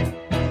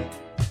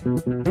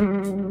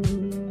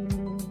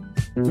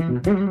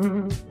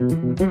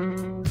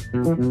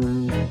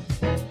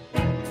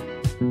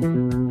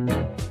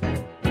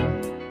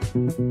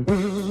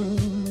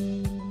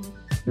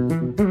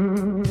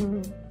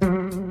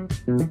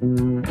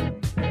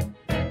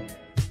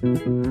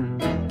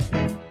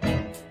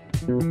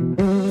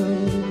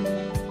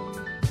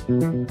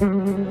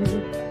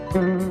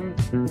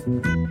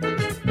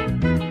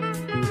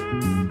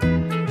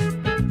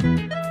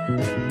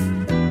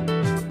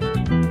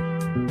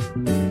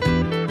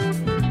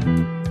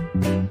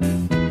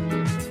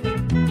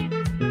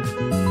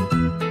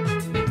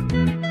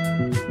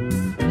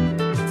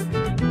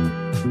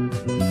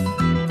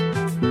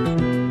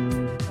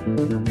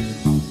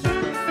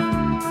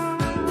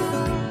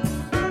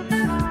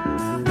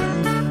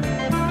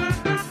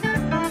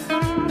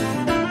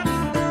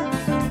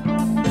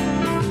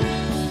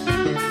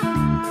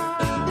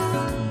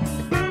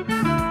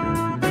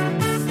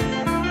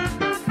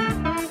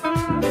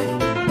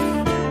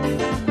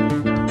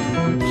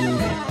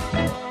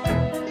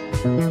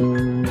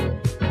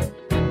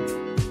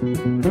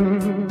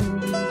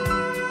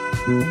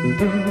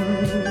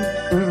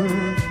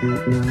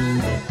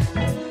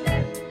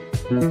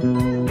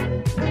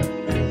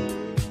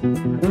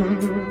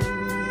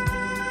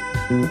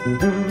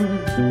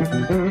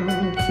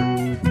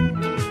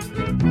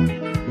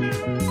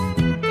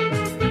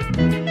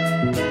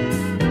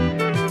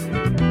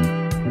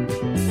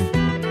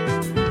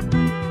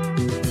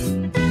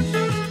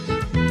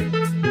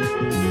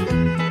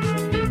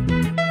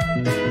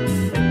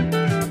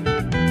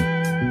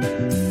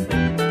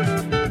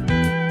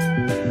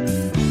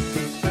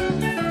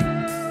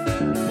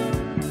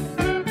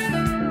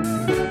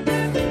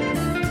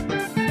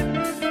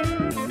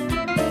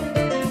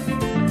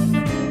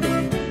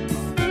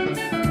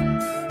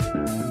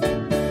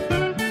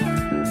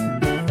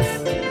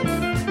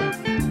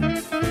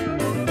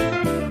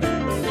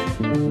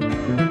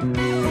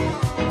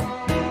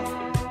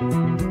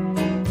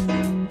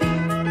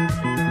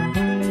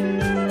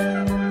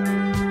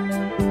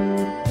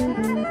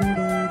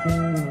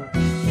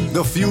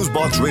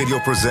 Fusebox Radio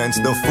presents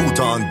the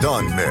Futon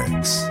Done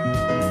Mix.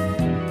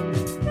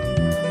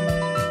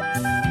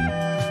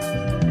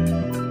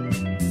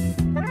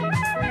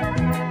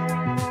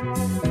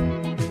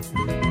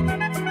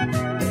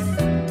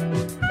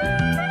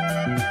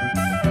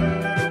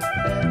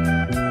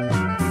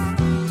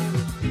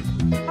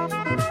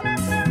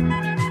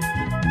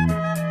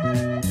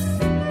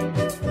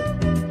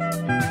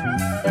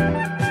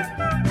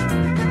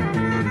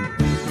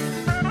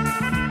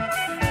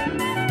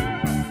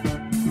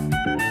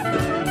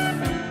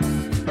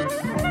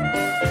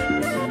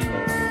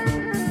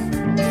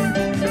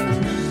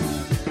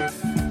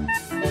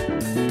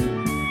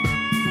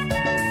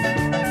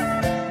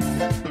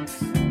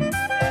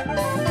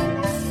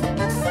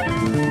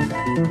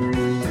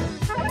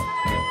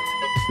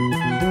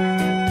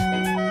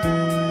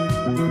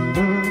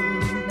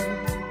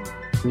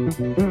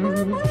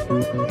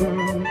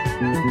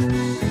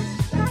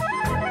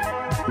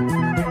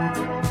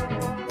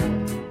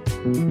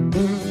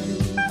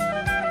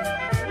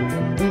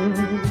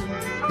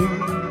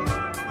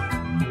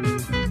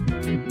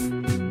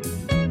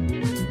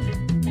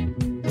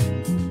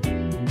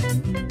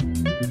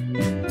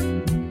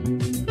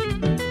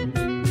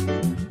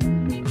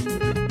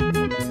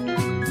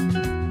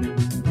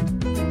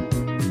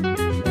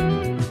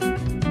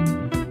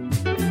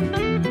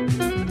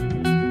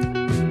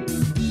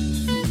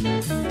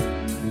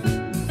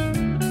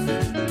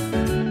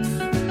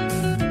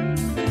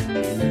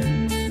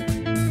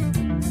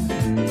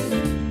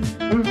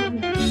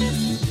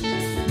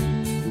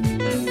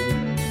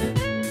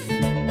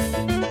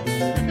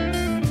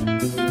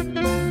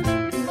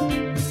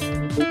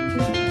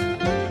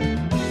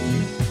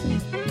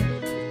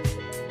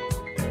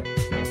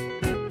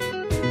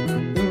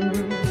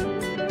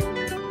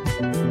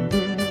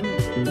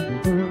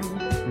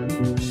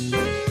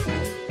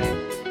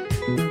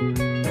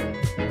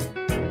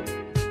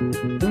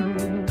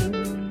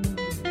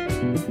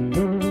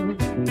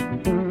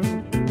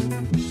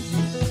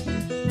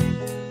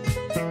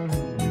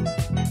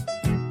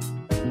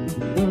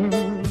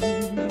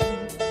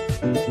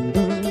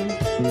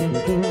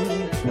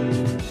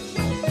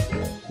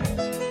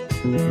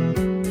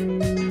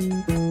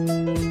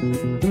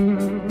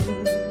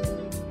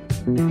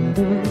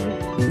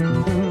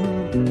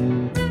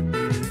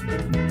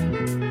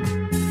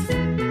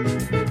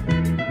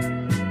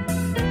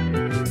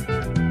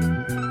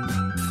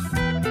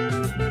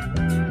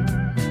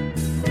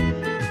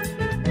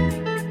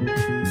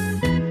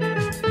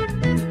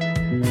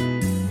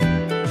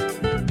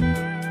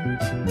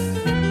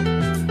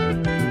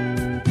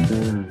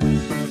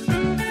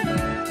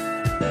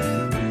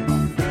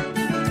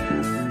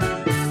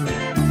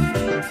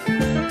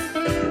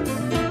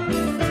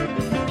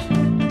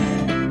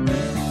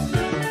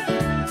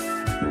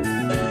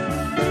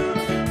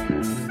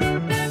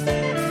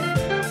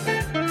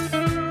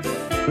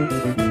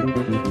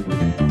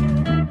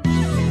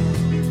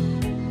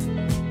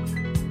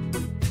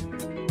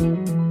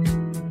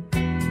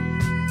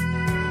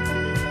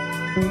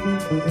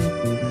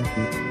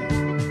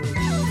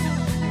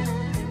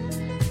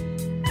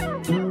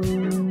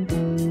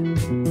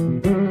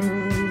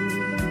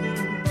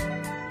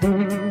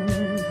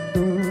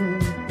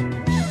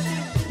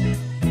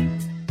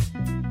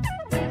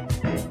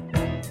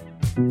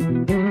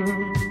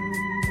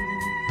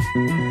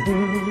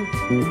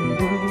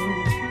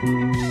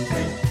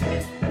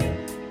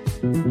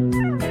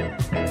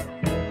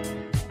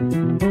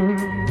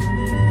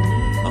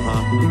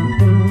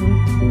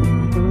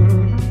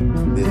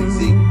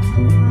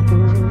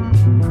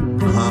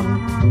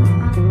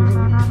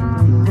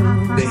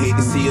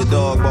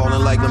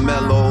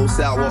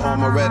 Sour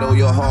amaretto,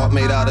 your heart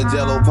made out of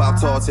jello, pop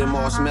tarts and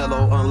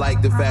marshmallow.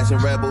 Unlike the fashion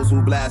rebels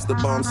who blast the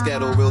bomb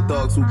skettle, real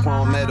thugs who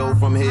palmetto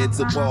from head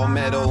to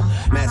palmetto.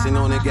 Mashing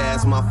on the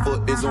gas, my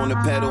foot is on the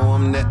pedal.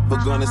 I'm never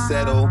gonna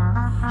settle.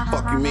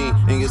 Fuck you mean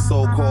in your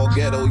so-called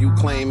ghetto. You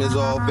claim is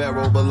all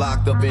vero, but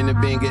locked up in the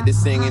bin, get to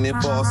singing in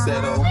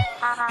falsetto.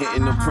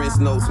 Hitting the Prince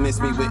notes, miss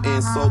me with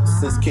insults.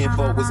 Since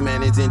kinfolk was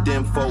managing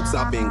them folks,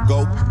 I've been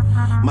goat.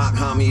 Mock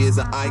homie is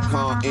an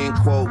icon, end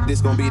quote.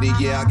 This gon' be the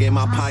year I get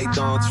my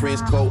python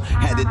trench coat.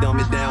 Had to dumb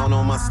it down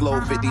on my slow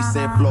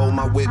 50-cent flow.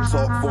 My whip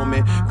talk for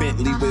me,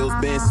 Bentley wheels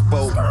been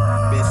spoke.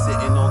 Been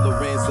sitting on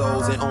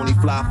Lorenzos and only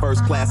fly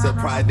first class at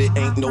private.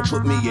 Ain't no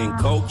put me in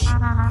coach.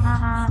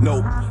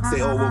 Nope,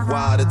 say au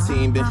revoir, the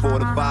team been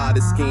fortified.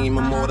 The scheme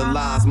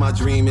immortalized, my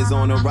dream is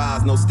on the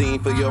rise. No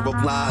steam for your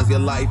replies, your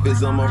life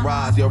is a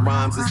mirage. Your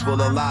rhymes is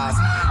full of lies.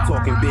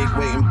 Talking big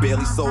weight and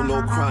barely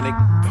solo chronic.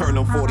 Turn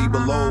them 40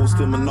 belows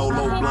to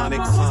Manolo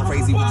Blahniks.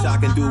 Crazy what y'all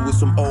can do with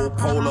some old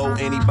polo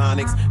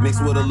antibonics.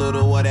 Mixed with a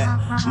little of that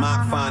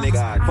mock phonics.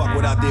 Fuck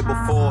what I did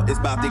before, it's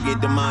about to get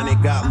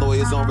demonic. Got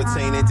lawyers on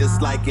retainer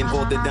just like an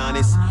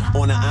orthodontist.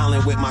 On the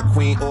island with my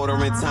queen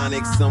ordering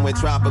tonics. Somewhere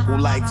tropical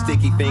like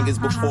sticky fingers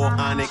before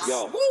Onyx.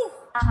 Yo.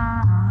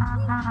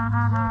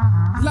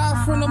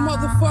 Live from the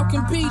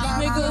motherfucking beach,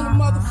 nigga. The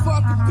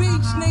motherfucking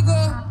beach,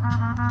 nigga.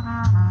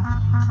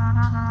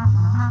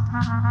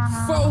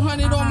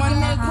 400 on my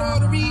neck,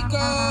 Puerto Rico.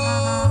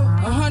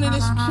 100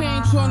 and some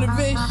change on the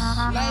wrist,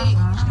 like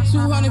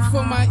 200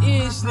 for my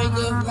ears,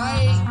 nigga.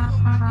 Like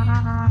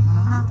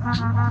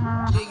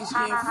niggas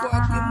getting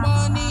fucking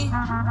money.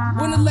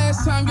 When the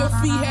last time your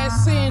feet had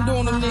sand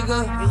on them,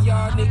 nigga? And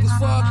y'all niggas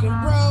fucking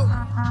broke.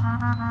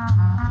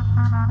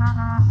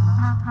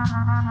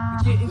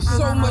 Getting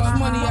so much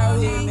money out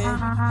here, man.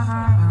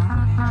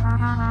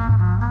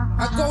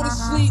 I go to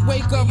sleep,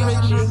 wake up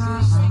rich,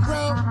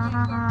 bro.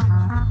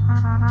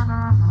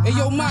 Hey,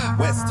 yo, Ma.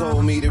 West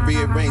told me to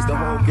rearrange the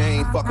whole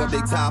game. Fuck up they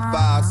top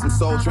five. Some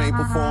Soul Train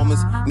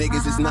performers.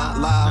 Niggas is not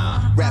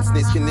live. Rap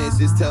snitching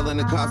is telling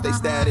the cops they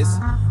status.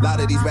 Lot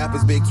of these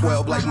rappers Big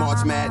 12 like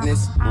March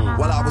Madness.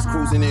 While I was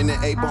cruising in the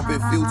A bumping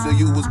Future,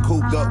 you was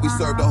cooped up. We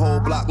served the whole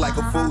block like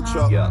a food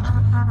truck.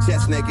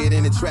 Chest naked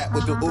in the trap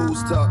with the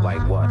ooze tuck.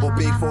 Like what? Or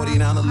Big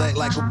 40 on the leg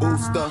like a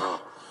booster.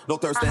 No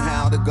thirst and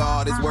how the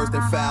guard is worse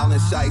than foul and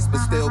shice, but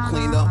still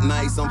clean up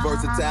nice. I'm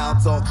versatile,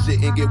 talk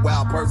shit and get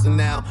wild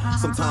personnel.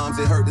 Sometimes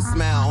it hurt to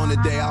smile. On the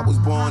day I was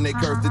born, they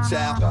cursed the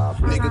child.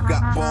 Nigga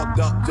got balled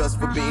up just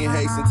for being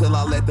hasty till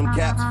I let them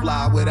caps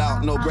fly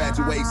without no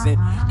graduation.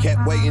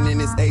 Kept waiting in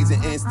this age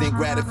and instant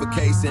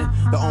gratification.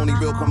 The only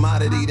real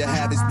commodity to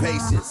have is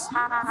patience.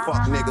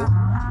 Fuck nigga,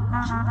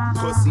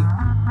 pussy.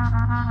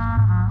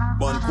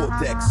 Bon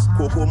cortex,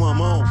 coco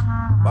maman.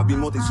 Papi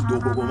monte sous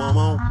dos, coco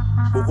maman.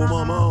 Coco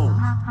maman.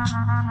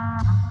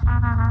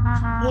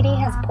 Haiti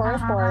has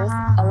porous borders,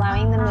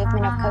 allowing the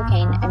movement of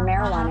cocaine and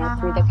marijuana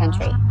through the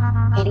country.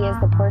 Haiti is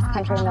the poorest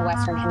country in the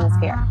Western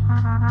Hemisphere.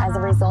 As a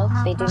result,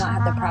 they do not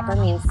have the proper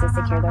means to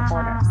secure their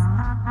borders.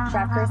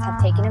 Traffickers have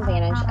taken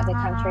advantage of the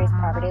country's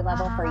poverty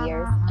level for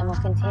years and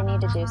will continue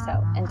to do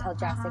so until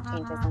drastic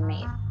changes are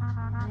made.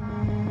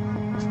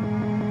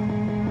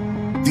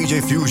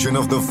 DJ Fusion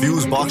of the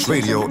Fusebox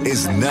Radio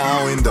is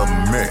now in the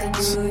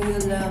mix. Why do you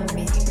love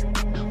me?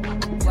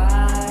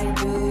 Why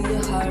do you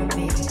hurt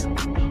me?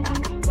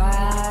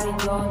 Why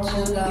don't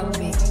you love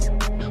me?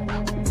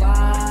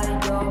 Why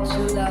don't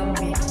you love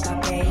me? My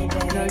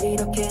baby. 널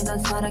이렇게 난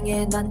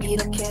사랑해 난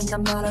이렇게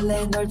난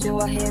말할래 널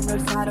좋아해 널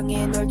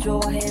사랑해 널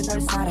좋아해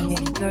널 사랑해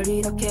널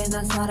이렇게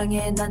난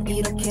사랑해 난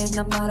이렇게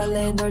난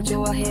말할래 널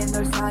좋아해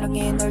널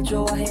사랑해 널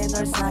좋아해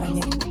널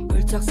사랑해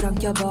훌쩍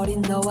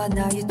삼켜버린 너와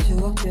나의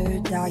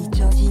추억들 다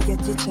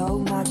잊혀지겠지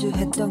처음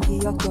마주했던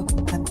기억도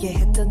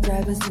함께했던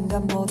짧은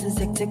순간 모든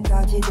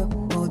색채까지도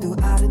모두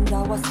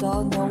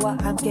아름다웠어 너와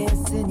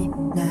함께했으니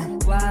난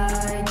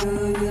Why do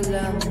you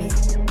love me?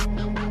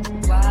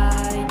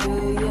 Why do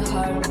you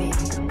hurt me?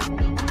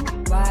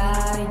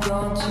 Why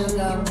don't you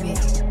love me?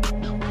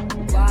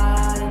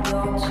 Why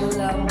don't you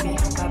love me?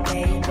 My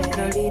baby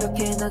널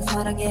이렇게 난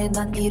사랑해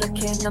난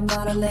이렇게 난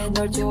말할래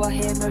널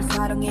좋아해 널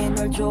사랑해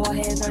널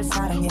좋아해 널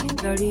사랑해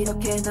널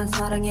이렇게 난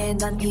사랑해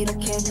난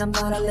이렇게 난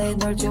말할래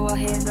널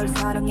좋아해 널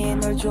사랑해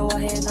널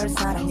좋아해 널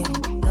사랑해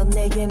넌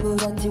내게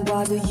물었지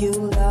Why do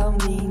you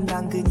love me?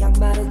 난 그냥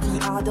말했지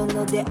I don't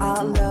know that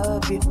I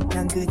love you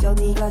난 그저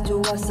네가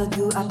좋았어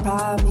Do I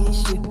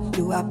promise you?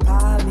 Do I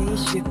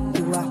promise you?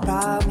 Do I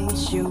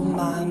promise you?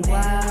 My man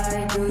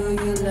Why do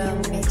you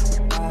love me?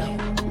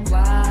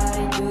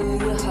 Why do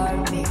you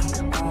hurt me?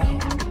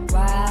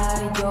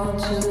 Why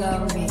don't you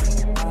love me?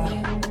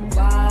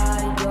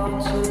 Why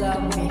don't you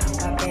love me?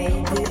 My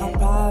baby Do I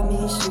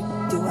promise you?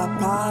 Do I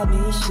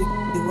promise you?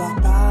 Do I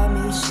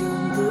promise you?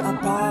 Do I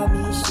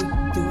promise you?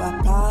 Do I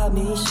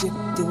promise you?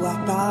 Do I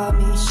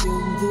promise you?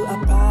 Do I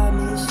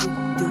promise you?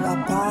 Do I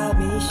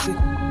promise you?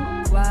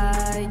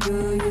 Why do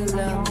you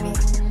love me?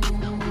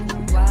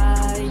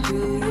 Why do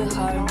you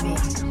hurt me?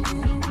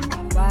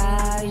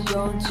 Why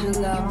don't you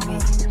love me?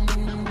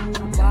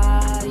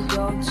 Why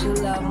don't you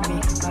love me,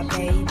 my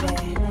baby?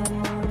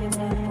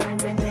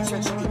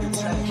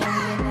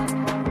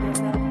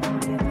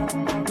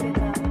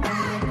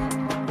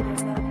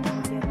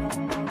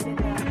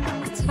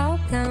 Top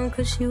down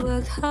cause she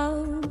worked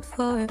hard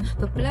for it,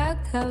 but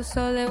blacked out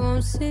so they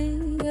won't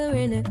see her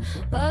in it.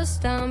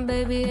 Bust down,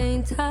 baby,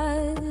 ain't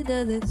tired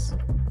of this.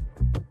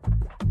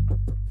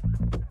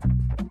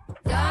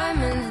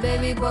 Diamonds,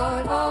 baby,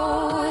 bought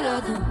all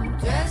of them.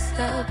 Dressed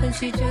up and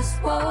she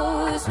just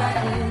was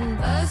right in.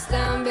 Bust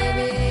down,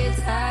 baby, ain't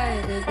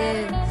tired of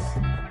this.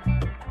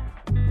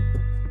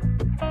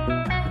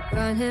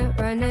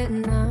 Run it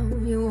now.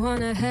 You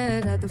wanna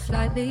head out, the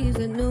flight leaves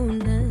at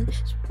noon and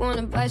she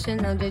wanna buy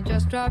Chanel, they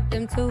just dropped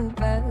them 2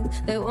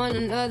 bags. They want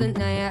another,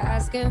 now you're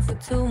asking for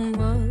too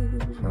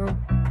much.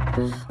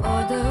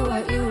 Order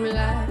what you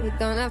like,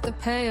 don't have to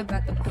pay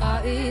about the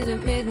parties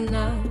at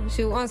midnight.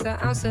 She wants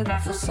the answer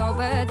that feels so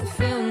bad to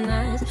feel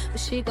nice, but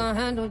she gon'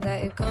 handle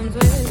that, it comes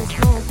with a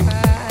small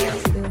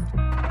price.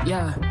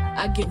 Yeah,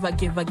 I give,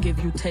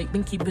 you take.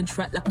 Been keeping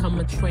track like I'm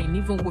a train.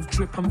 Even with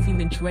drip, I'm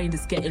feeling drained.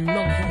 It's getting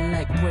long hair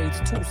like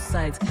braids, 2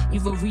 sides.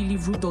 Either really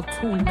rude or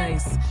too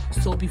nice.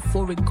 So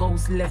before it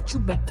goes left, you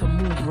better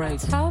move right.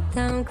 Top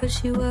down cause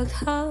she worked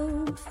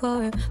hard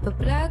for it, but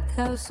blacked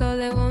out so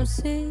they won't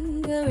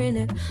see her in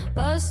it.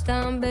 Bust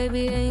down,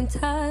 baby, ain't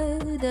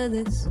tired of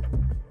this.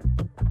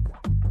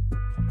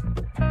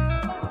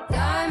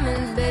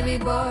 Diamonds, baby,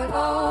 bought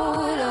all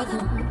of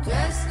them.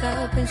 Dressed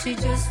up and she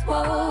just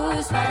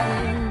was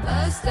fine.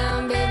 Bust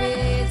down, baby,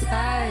 ain't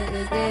tired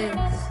of this.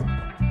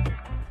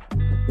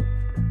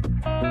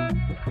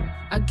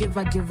 I give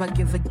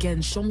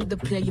again. Show me the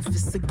play if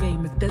it's a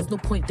game. If there's no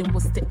point, then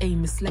what's the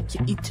aim? It's like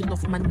you're eating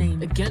off my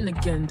name. Again.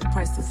 The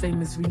price of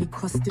fame is really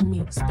costing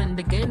me. Spend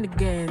again.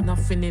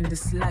 Nothing in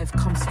this life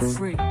comes for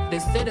free. They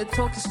say that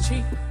talk is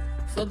cheap.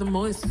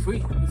 Furthermore, it's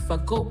free. If I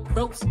go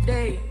broke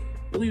today,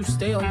 will you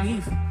stay or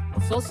leave? I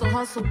felt so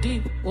hard, so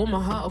deep. Wore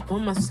my heart up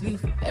on my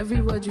sleeve.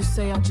 Every word you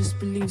say, I just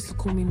believe. So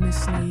call me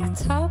Miss Naive.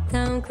 Top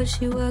down, cause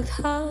she worked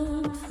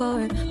hard for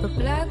it. But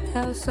blacked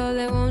out so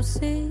they won't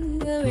see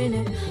her in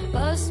it.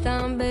 Bust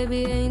down,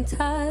 baby, ain't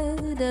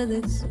tired of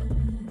this.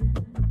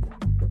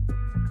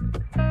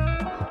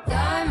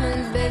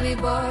 Diamonds, baby,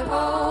 bought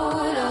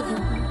all of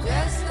them.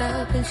 Dressed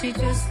up and she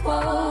just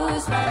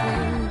was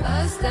fine.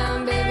 Bust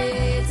down, baby,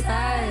 ain't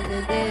tired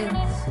of this.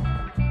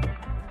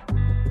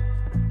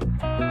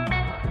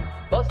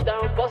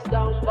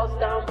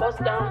 Bust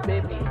down,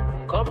 baby.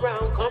 Come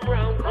round,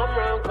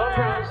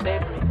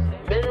 save me.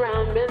 Been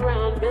round, been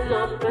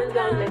up and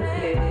down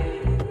lately.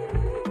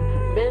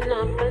 Been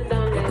up and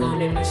down lately. They call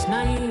me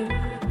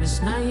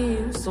Miss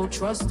Naive, so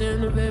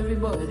trusting of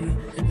everybody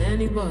and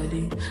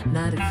anybody.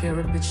 Not if you're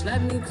a bitch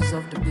like me, cause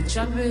of the bitch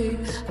I be.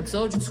 I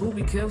told you to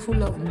be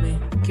careful of me,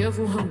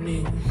 careful,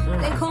 honey.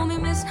 They call me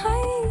Miss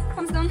Naive,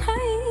 I'm still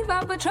naive.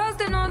 I put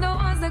trust in all the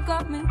ones that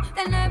got me.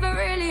 They never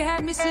really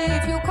had me see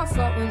if you could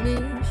fuck with me.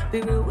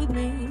 Be real with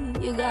me,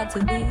 you got to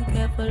be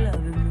careful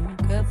loving me,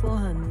 careful,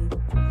 honey.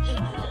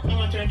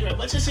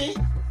 What you see?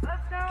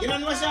 You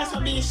don't know what's also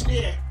being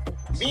square.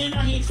 Me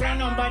no eat from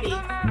nobody.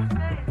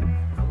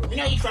 Me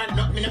no eat from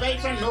me never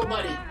eat from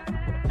nobody.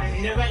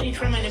 Me never eat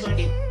from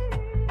anybody.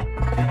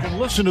 You can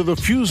listen to the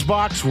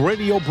Fusebox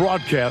radio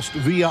broadcast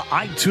via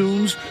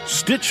iTunes,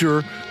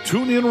 Stitcher,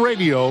 TuneIn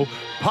Radio,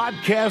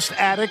 Podcast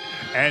Addict,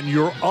 and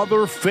your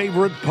other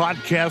favorite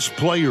podcast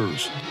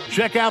players.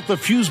 Check out the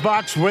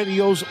Fusebox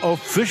Radio's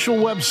official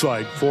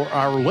website for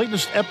our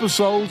latest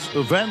episodes,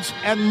 events,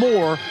 and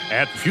more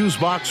at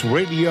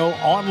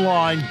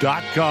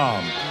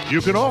FuseboxRadioOnline.com. You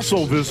can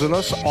also visit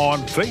us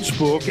on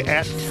Facebook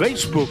at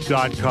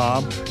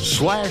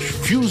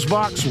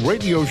Facebook.com/Fusebox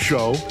Radio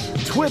Show,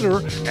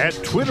 Twitter at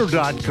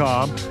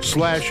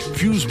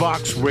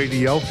Twitter.com/Fusebox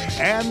Radio,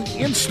 and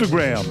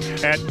Instagram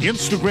at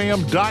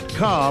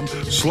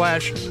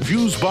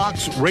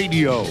Instagram.com/Fusebox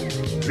Radio.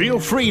 Feel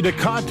free to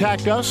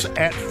contact us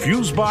at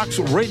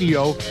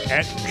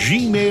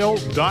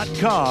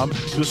FuseboxRadio@gmail.com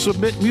to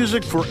submit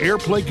music for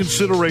airplay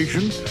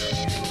consideration,